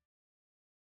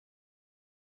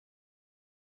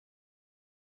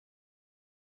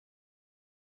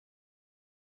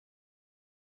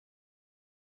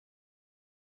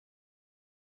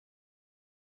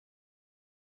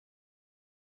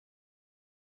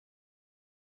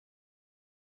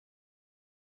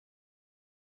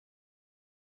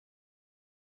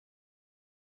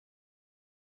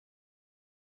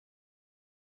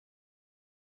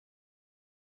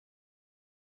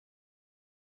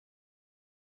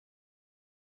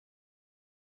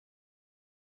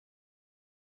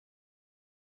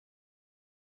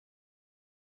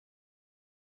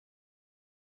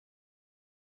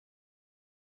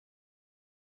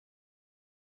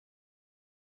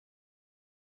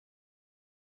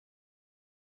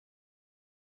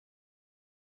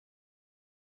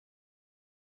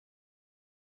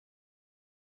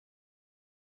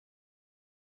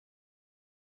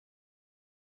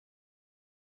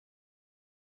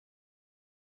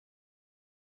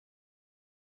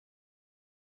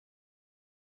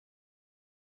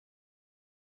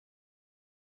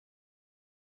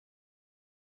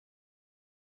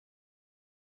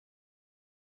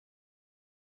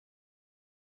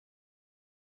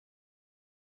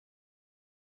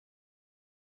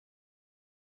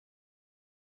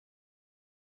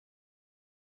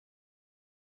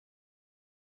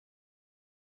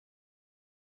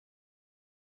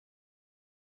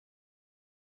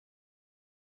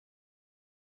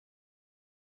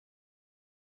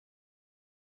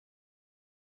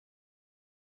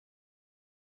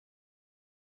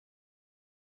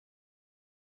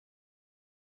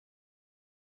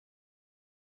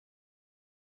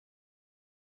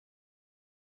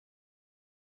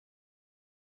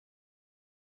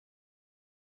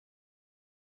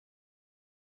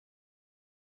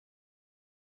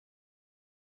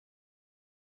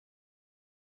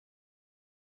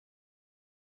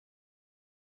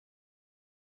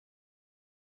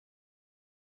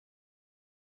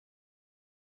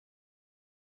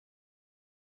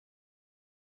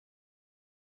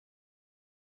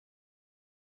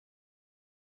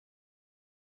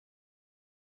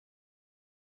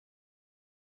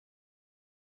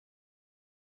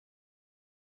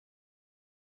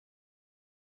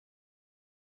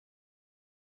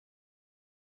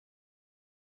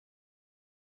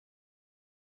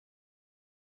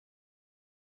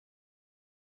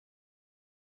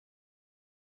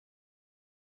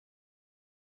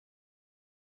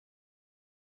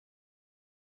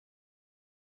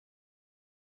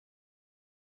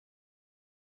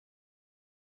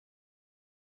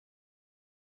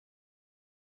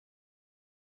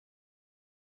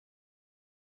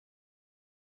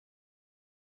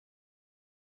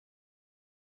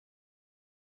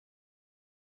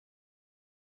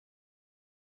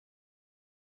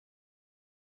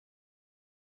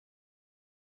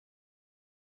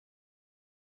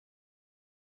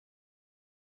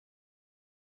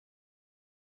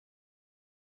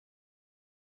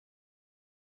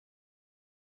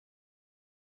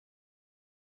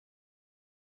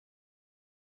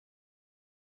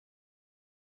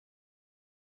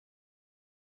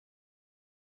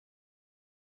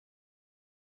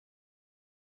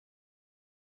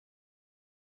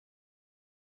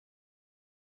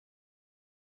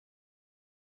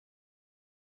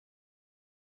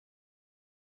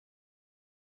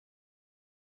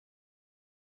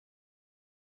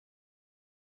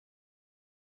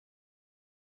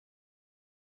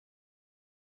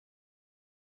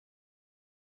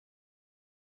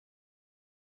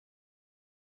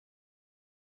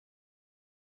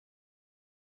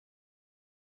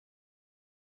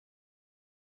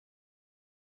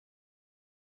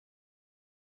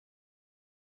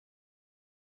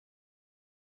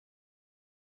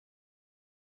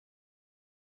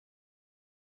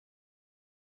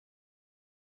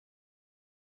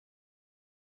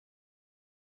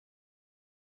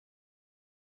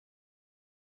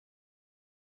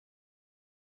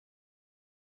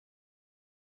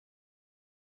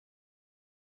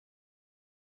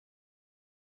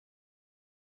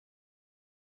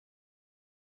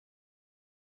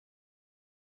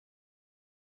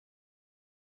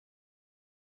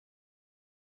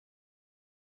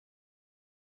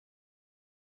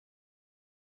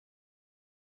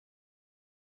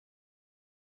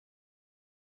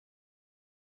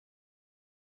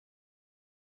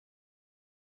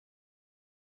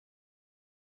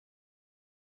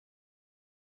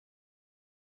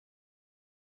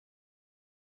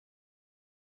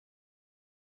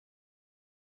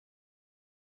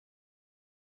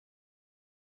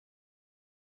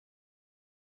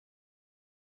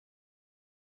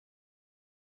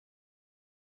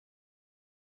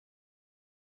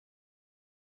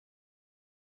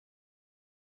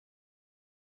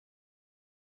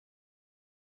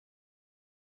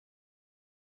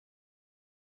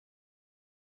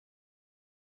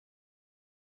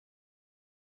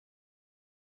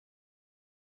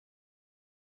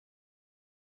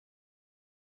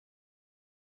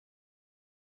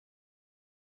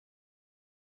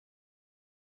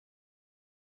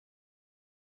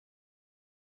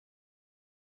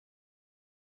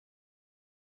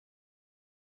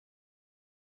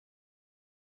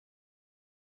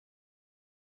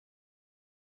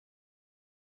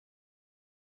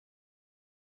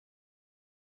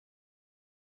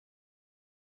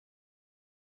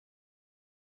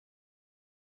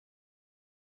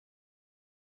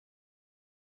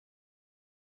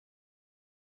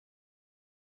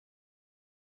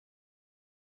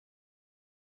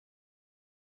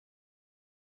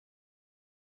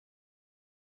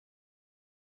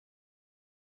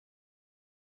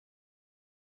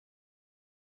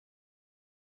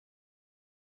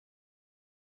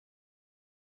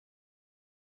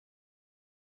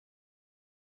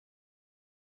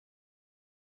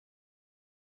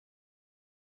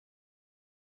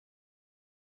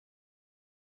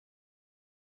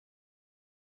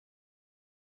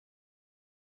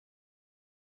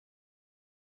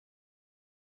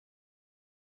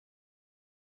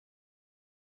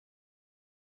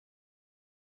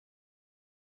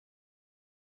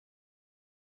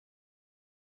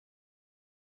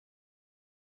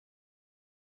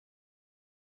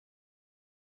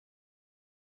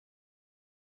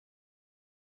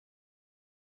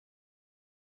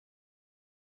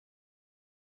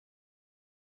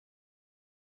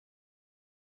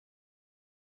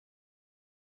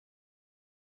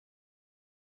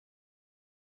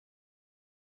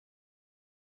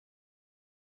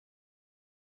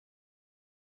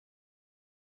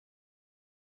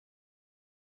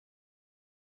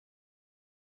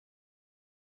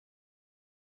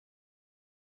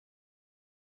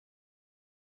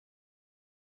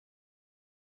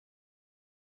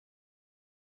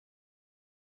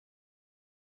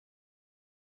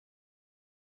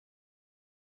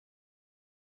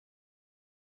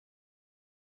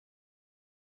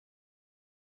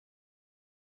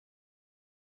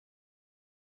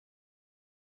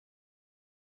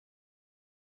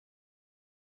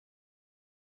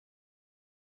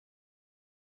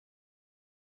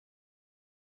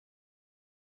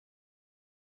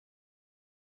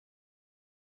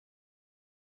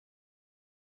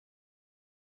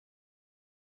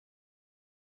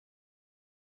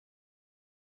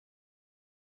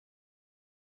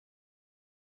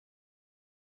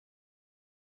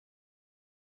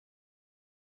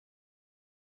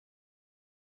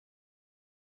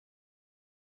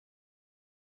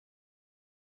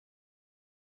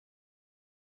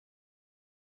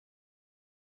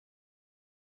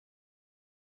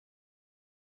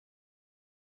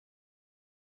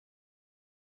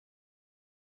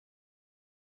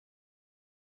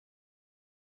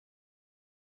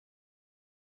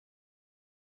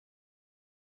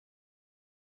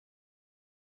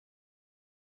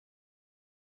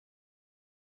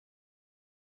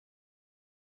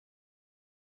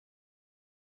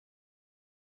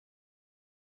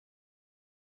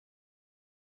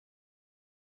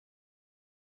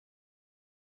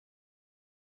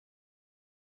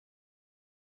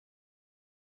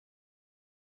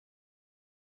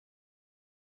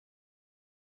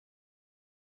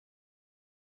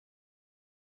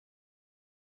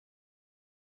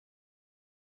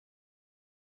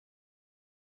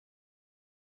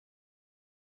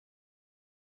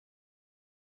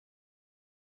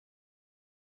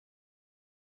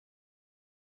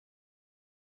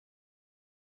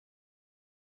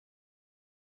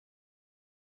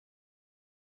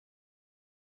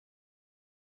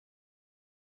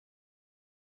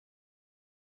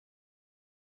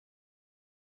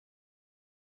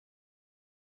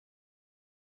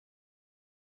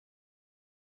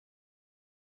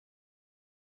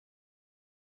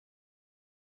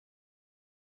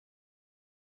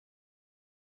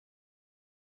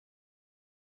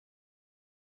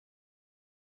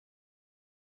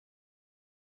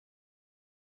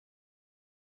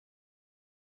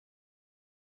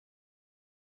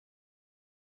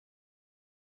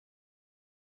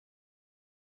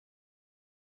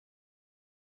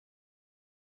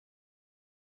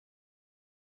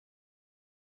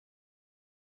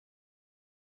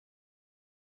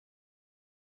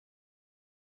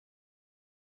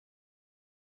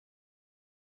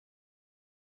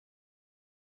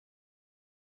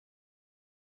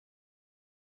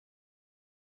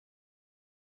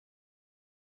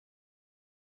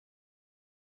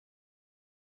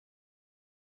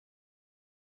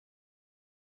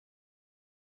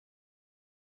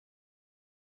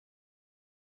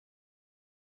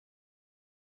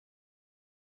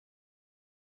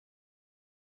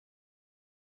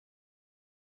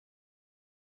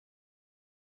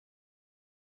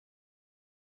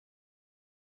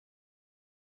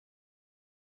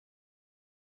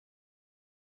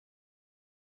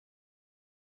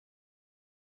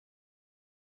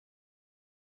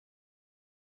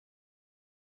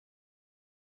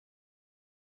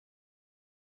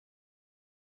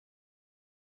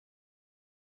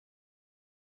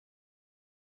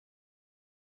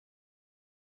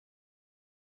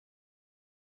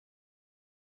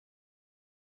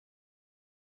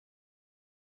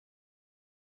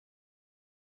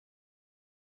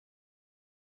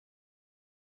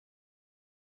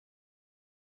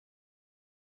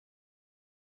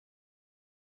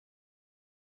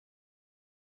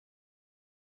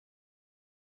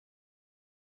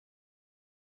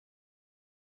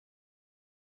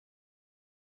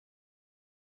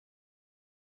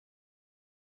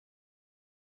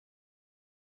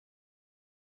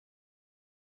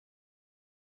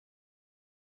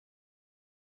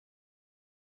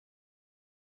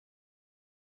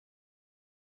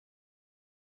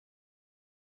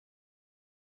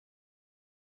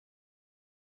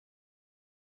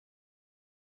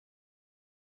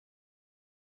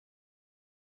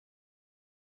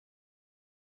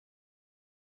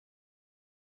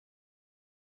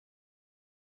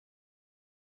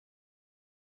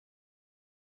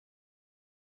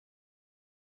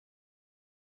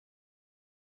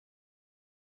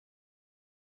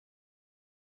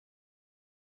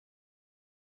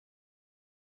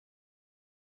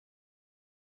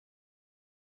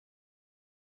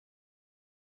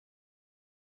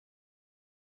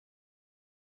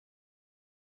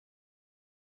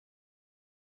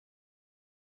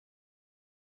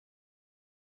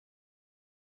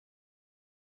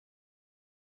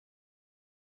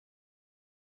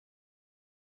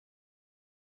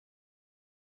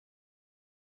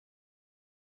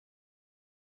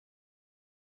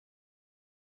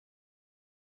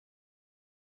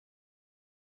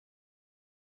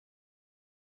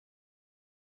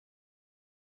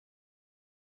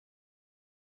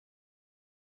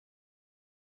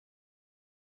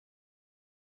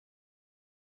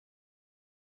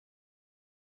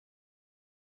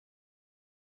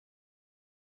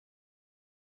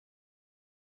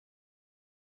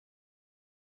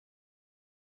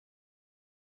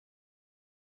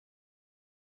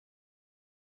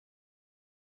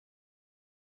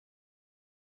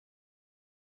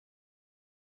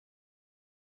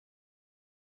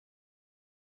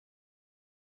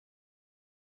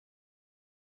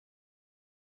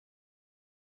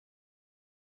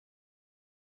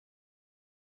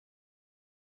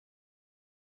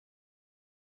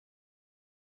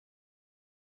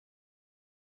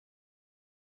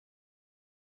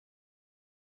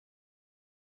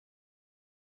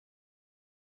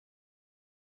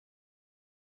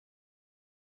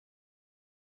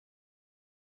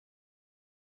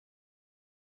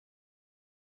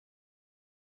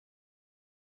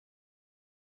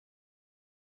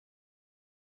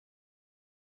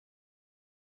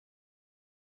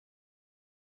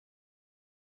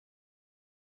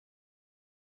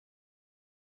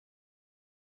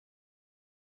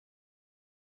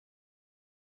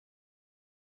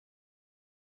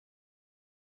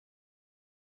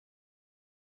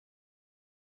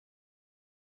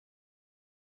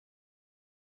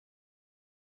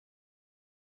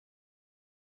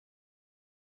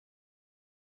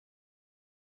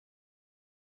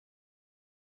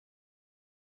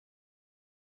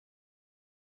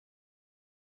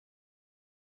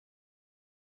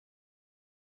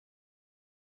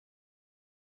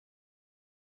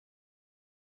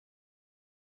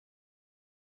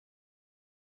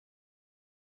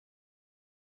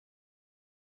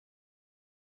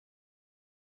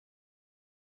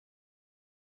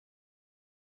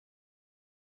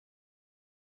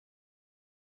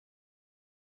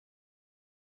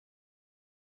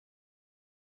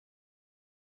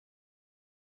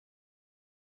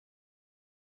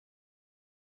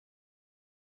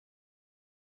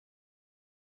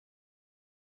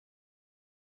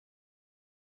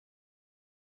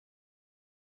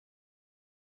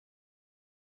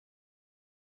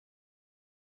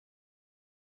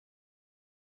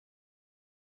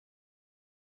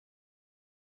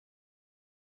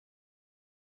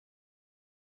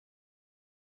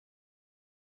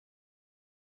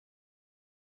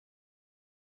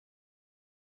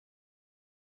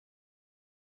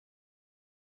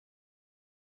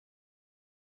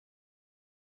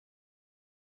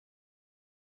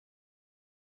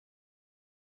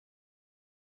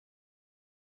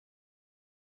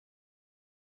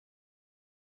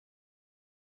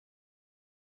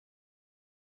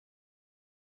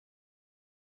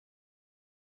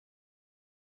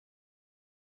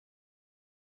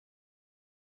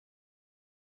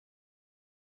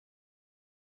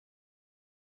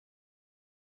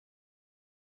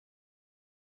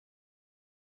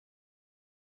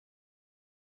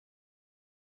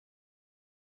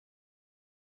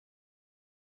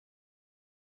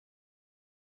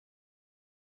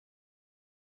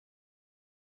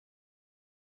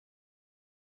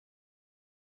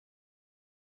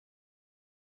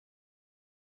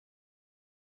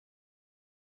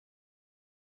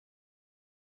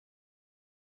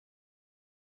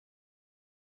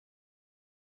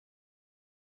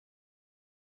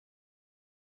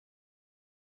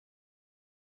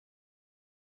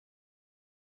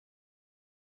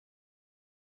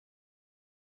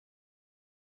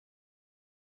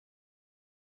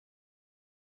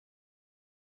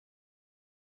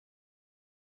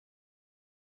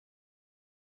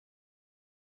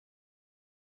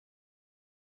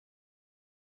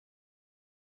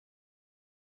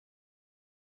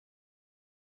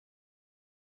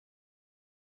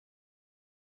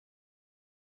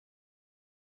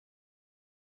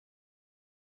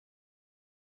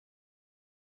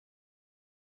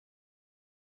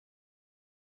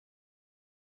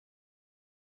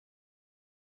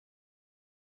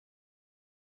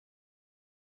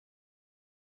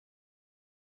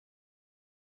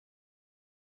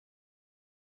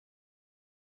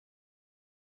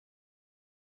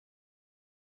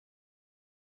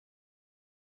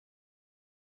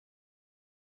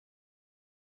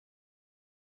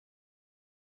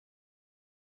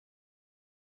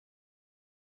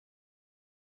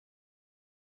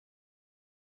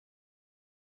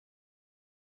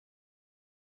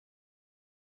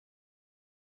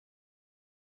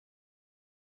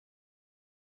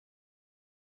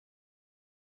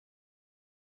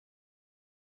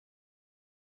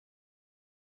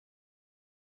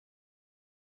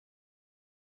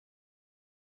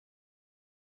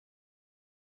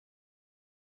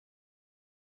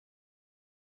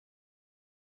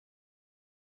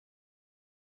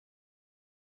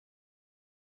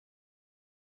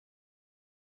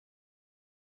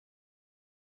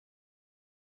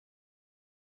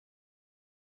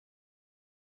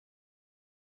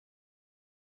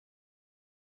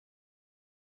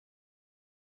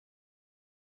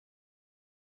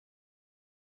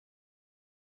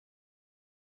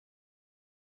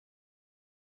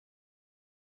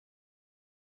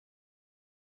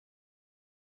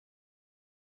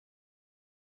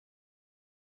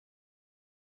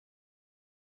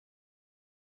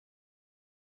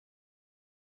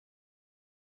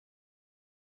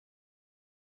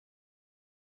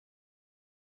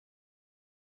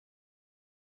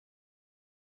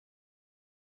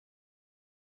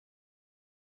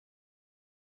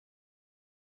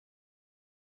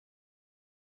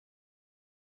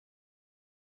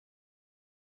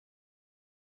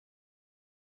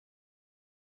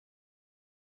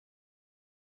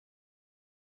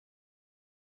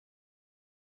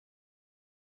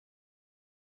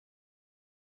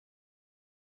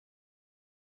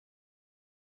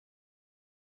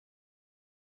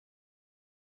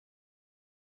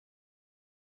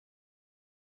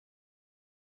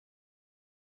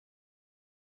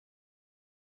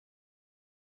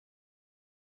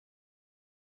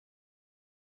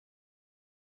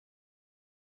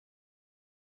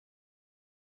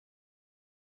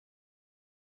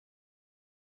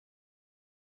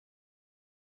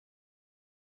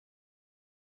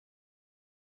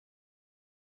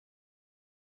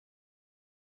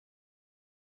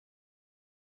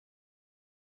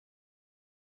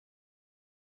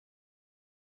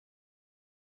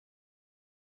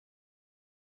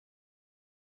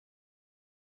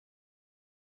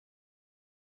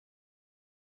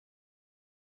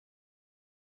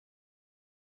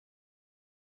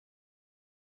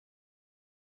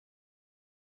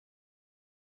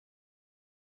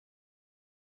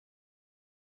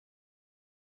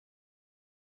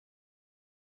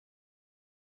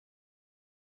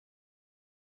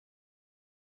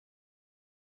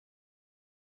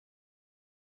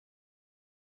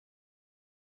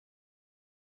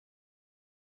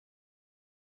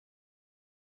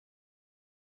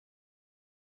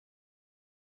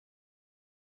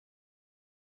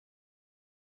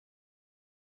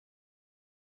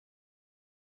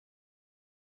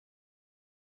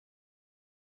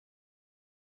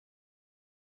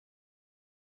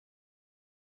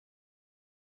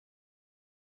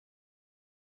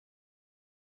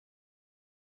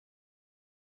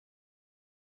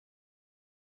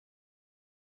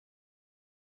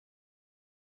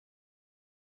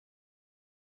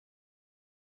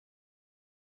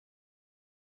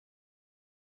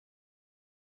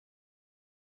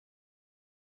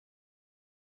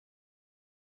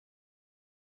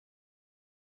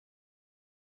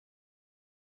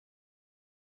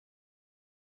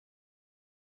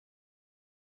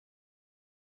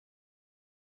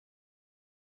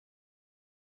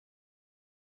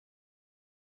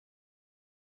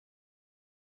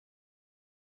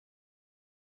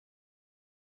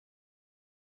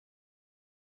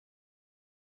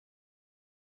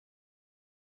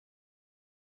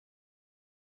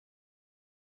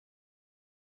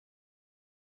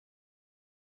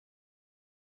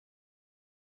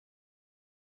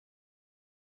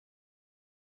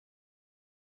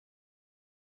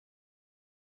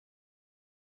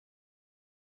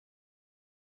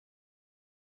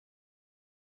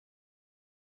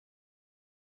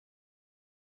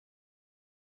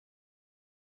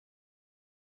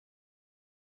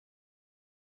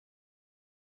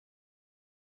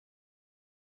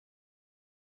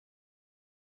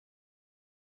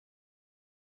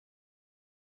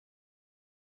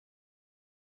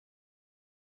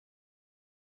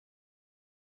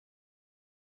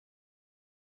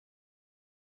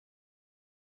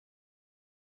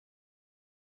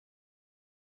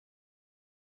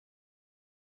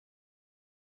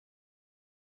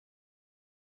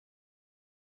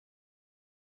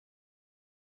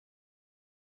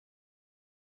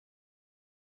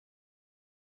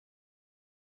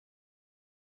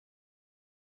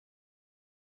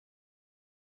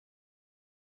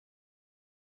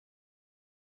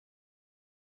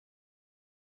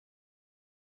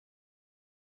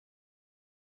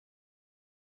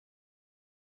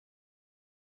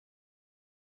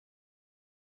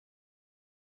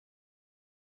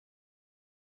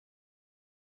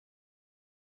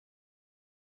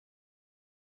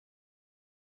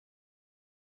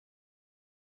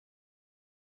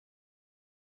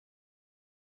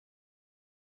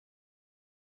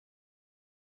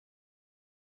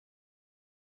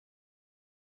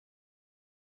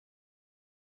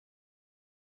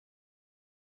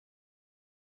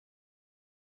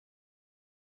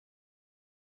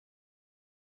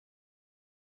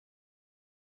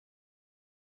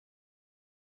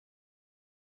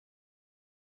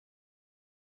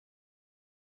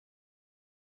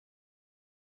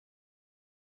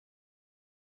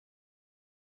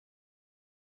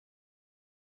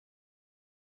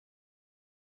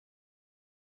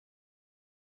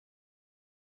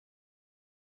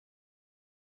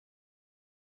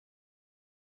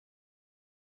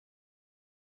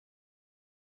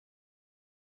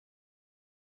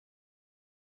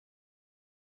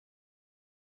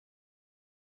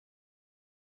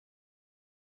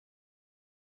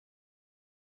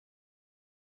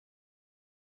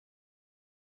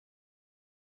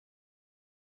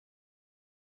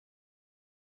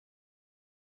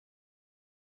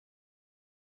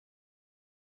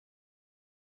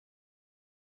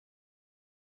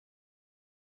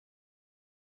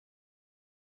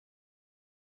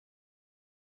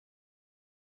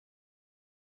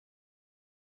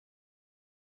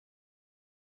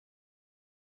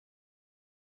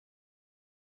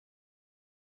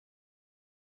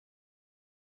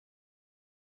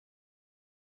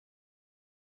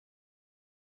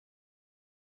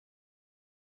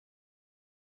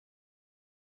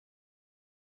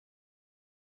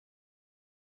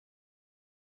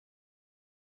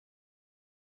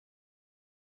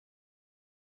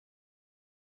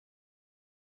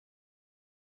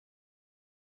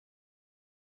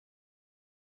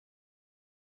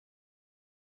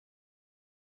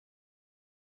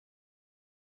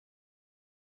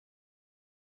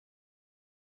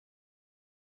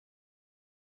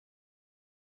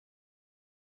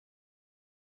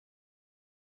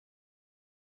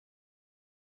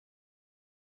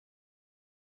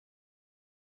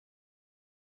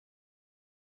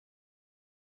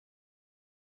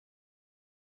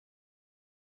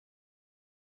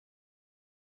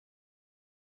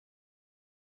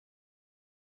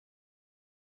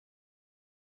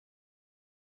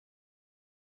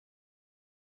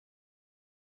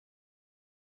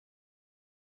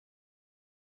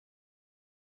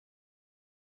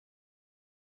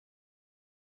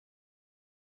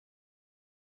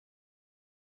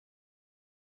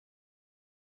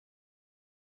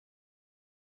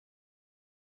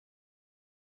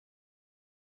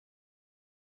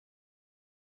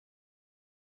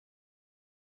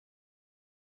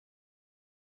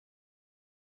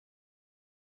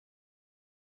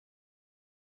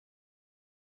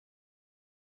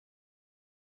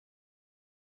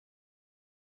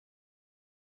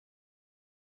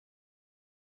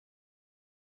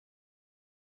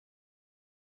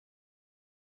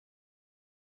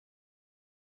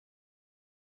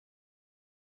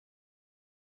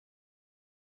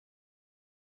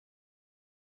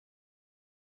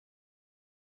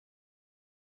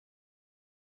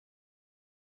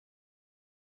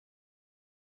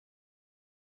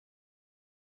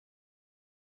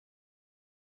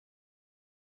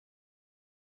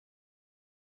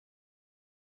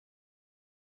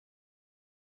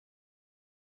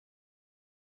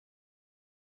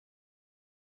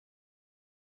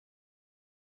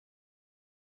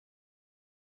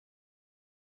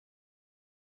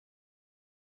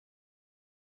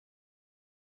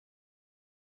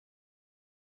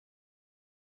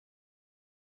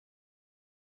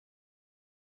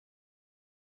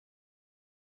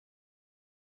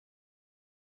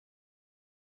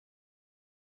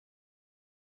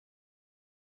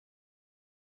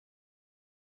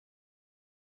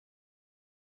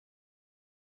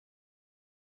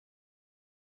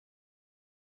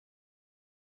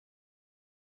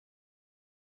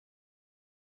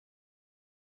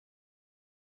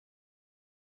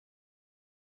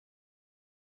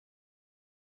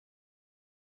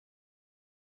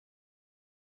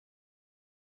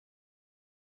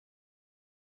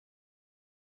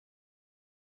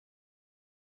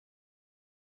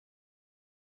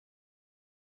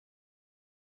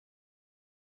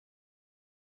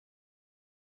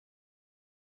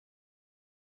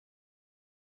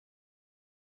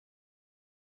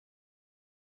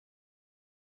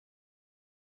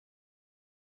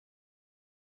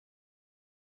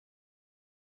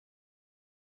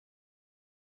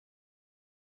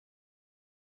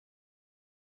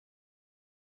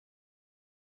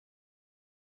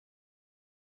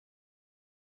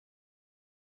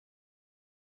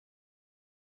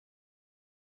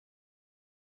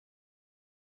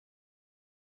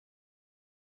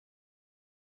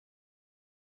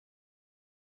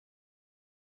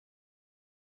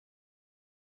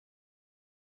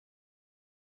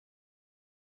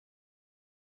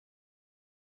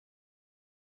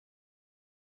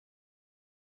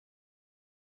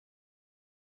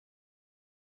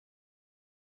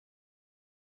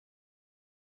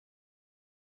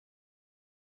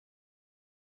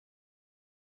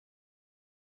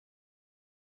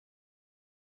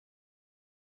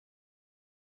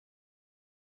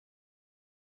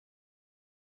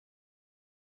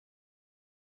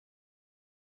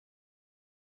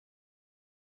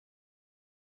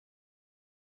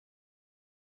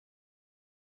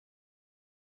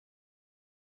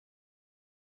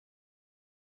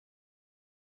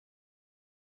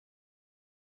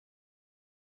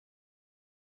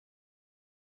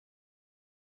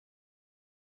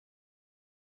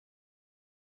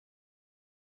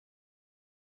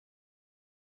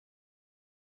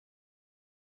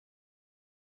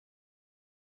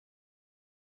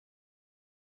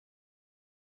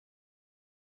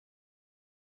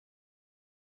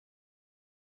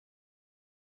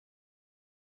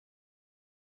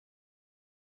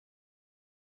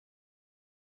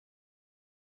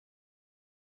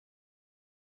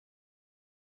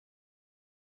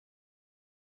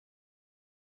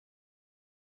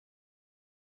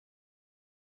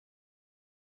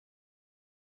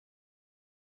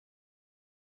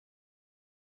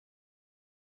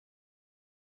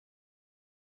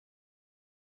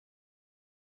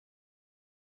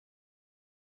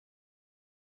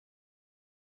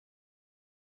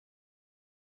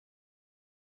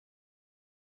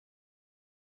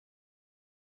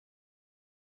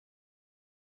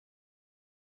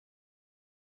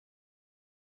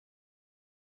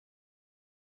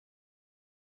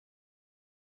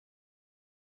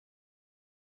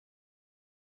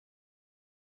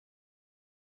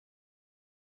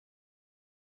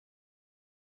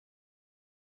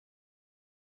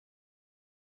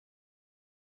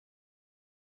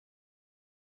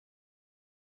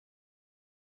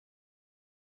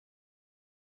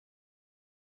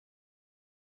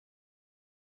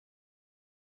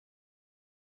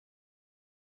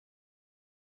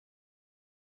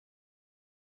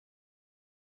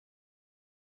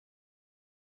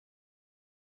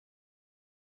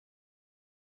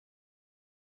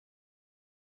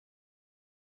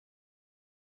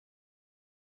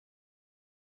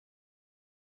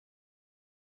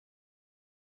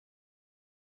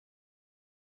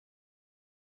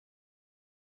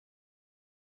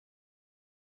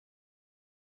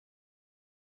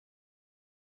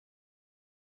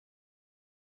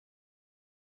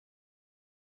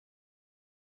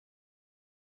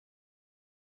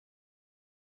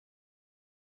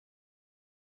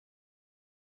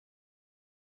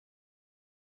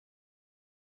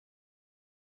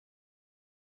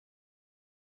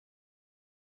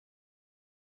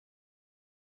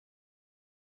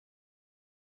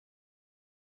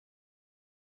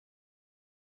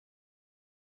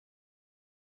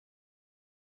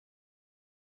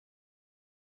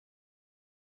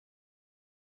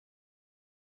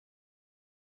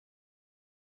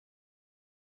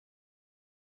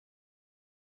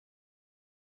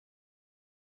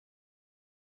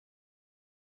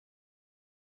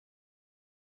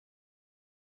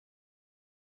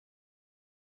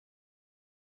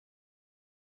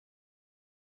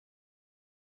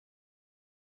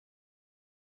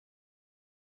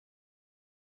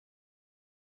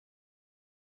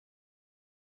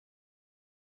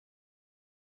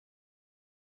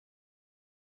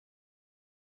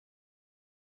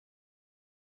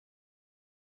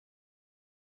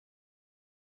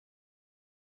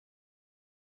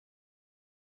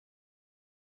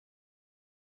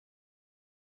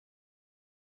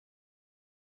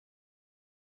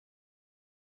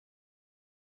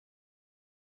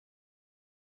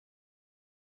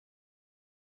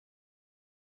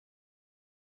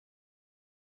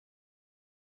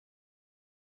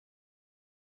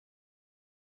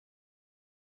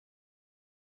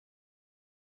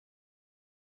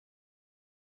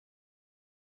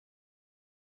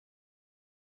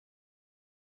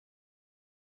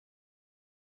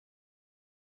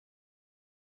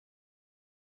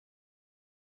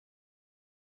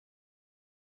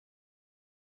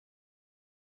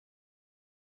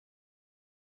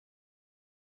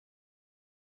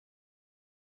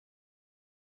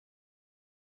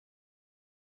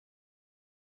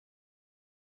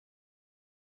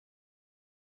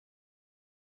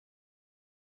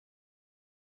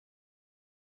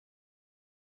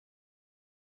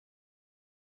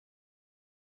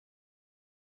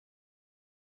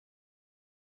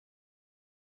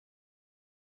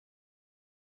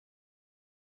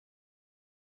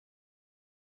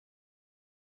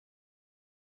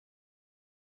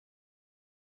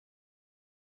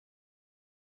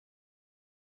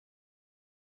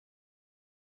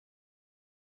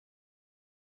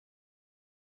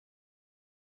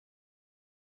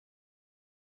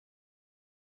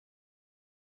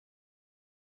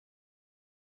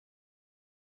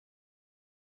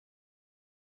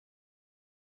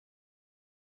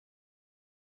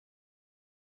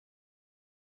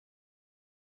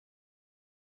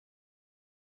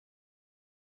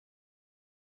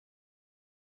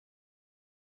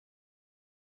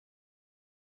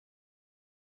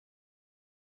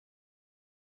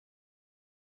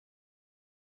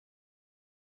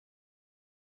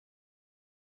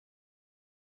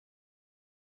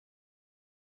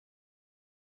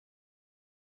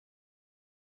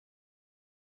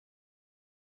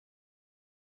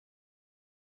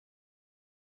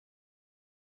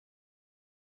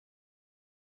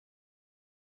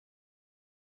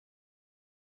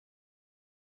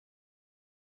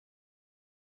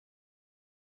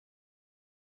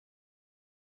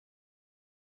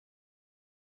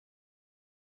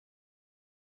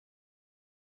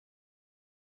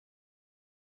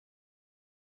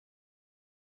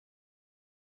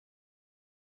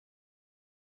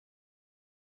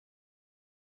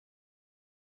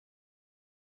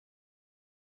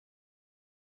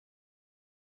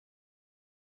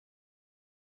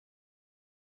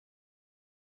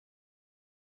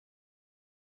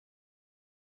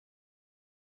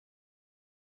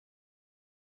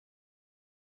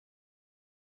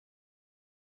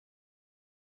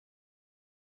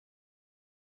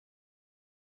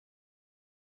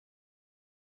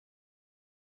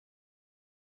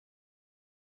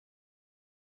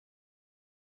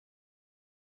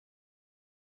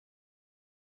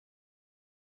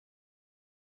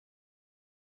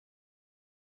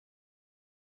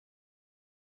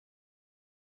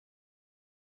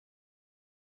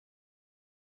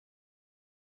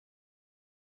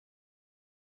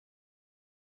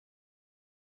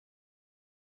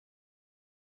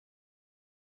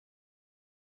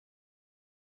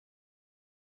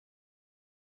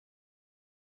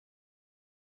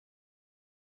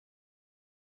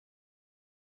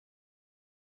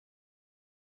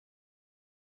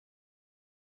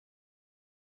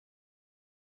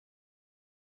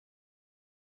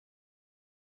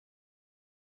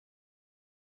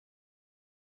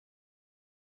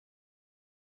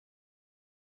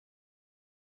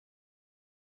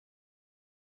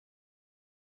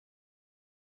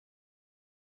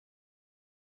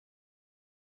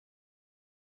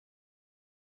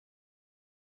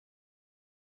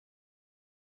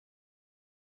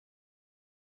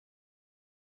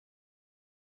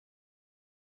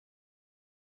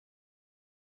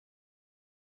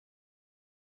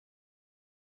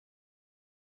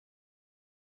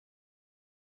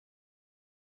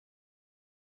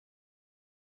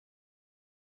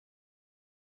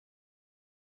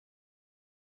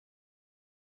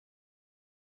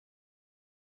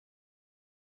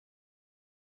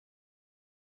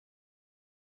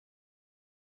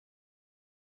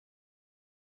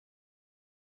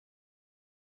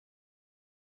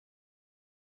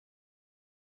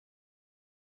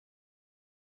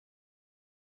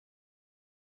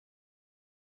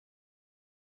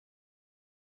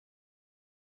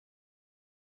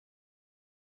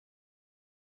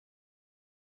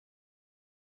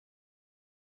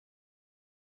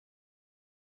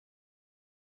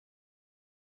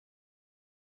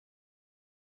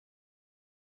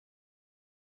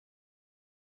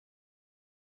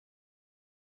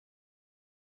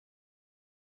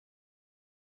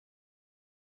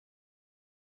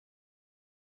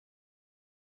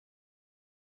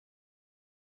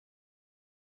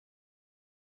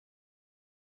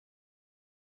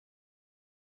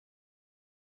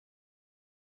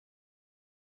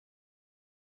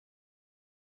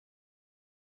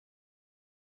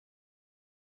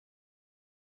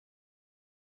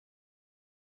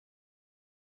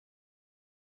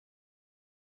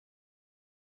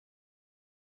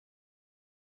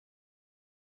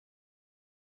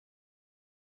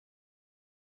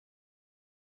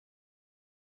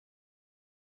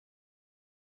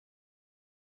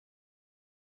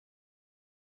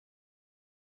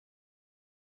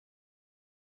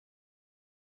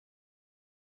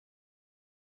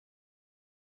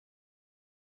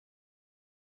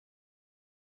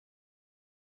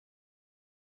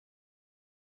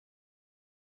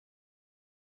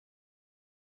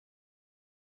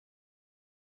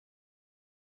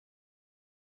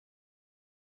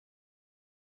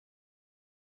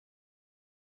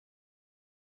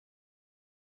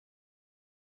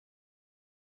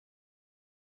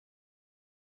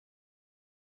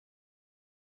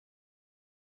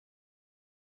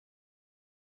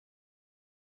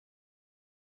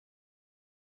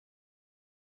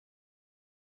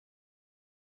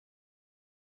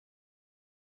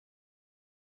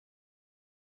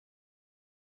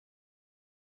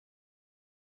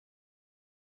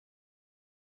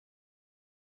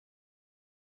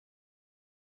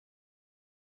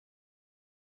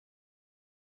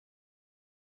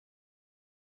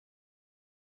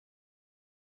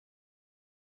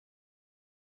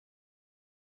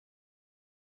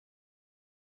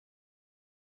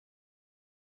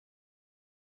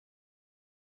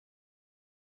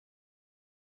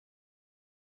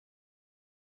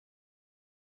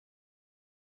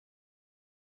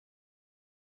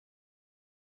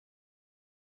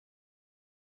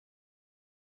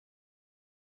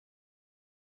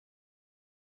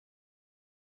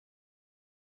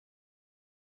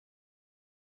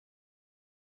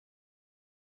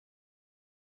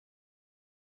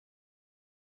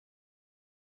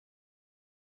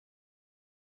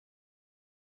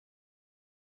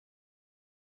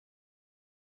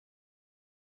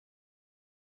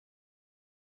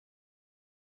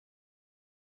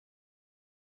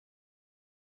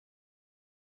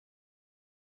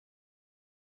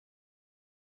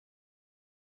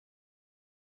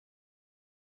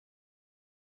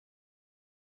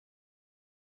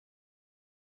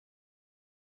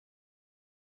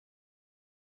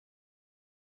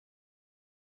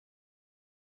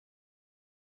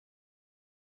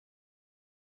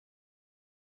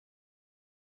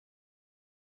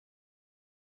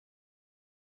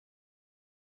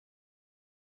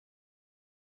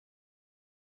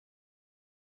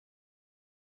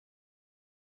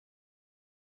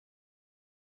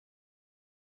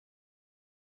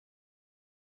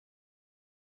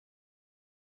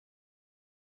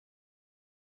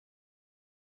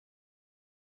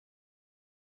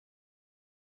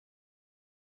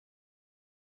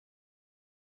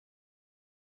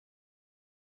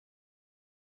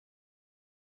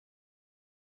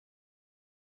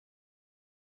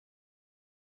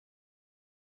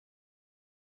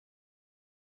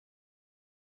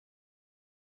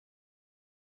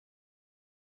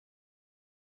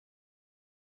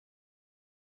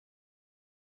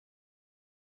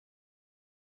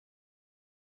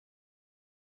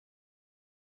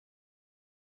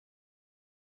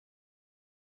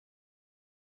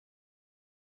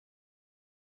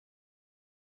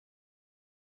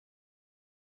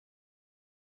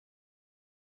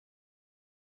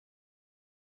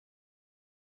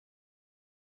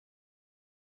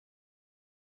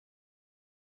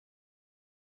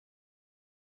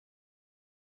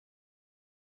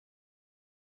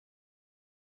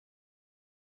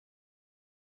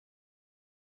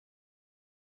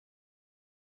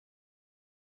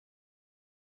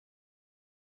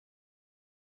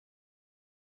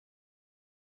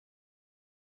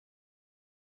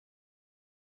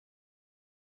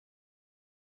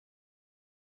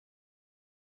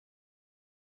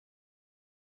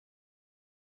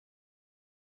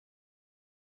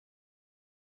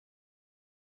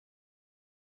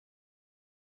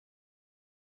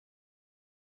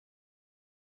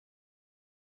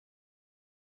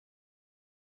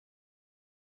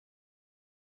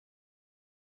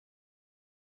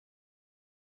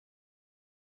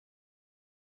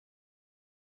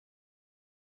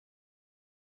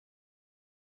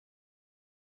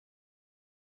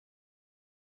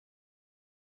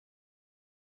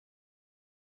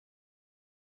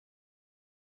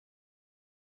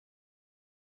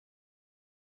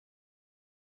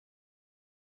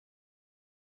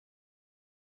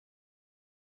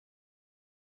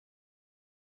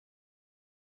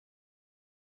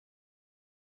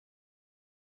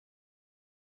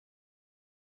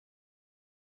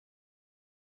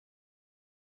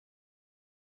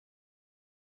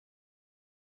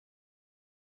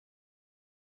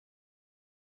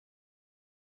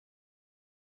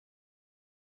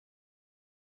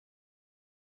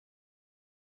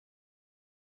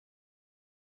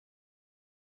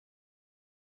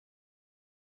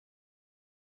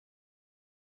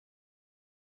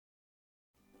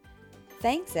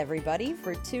 Thanks everybody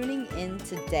for tuning in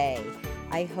today.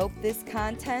 I hope this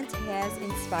content has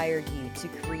inspired you to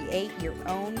create your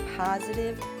own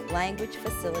positive language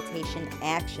facilitation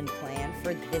action plan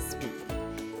for this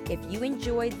week. If you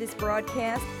enjoyed this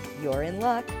broadcast, you're in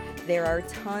luck. There are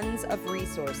tons of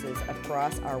resources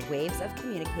across our Waves of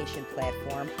Communication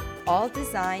platform, all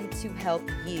designed to help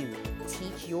you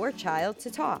teach your child to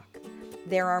talk.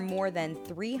 There are more than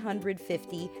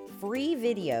 350 free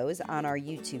videos on our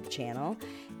YouTube channel,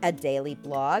 a daily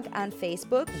blog on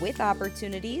Facebook with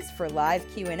opportunities for live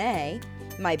Q&A,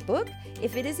 my book,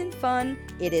 If It Isn't Fun,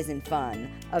 It Isn't Fun,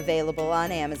 available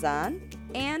on Amazon,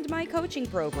 and my coaching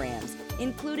programs,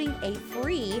 including a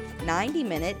free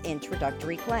 90-minute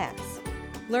introductory class.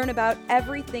 Learn about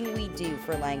everything we do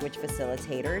for language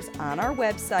facilitators on our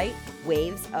website,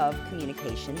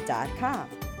 wavesofcommunication.com.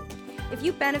 If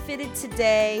you benefited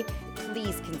today,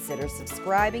 please consider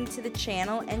subscribing to the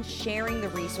channel and sharing the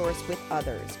resource with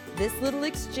others. This little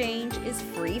exchange is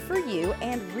free for you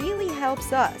and really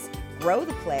helps us grow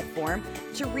the platform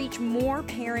to reach more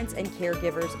parents and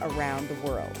caregivers around the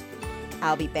world.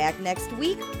 I'll be back next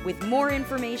week with more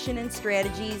information and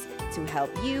strategies to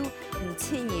help you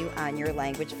continue on your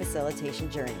language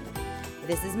facilitation journey.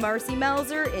 This is Marcy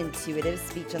Melzer, intuitive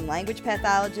speech and language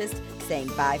pathologist, saying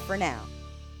bye for now.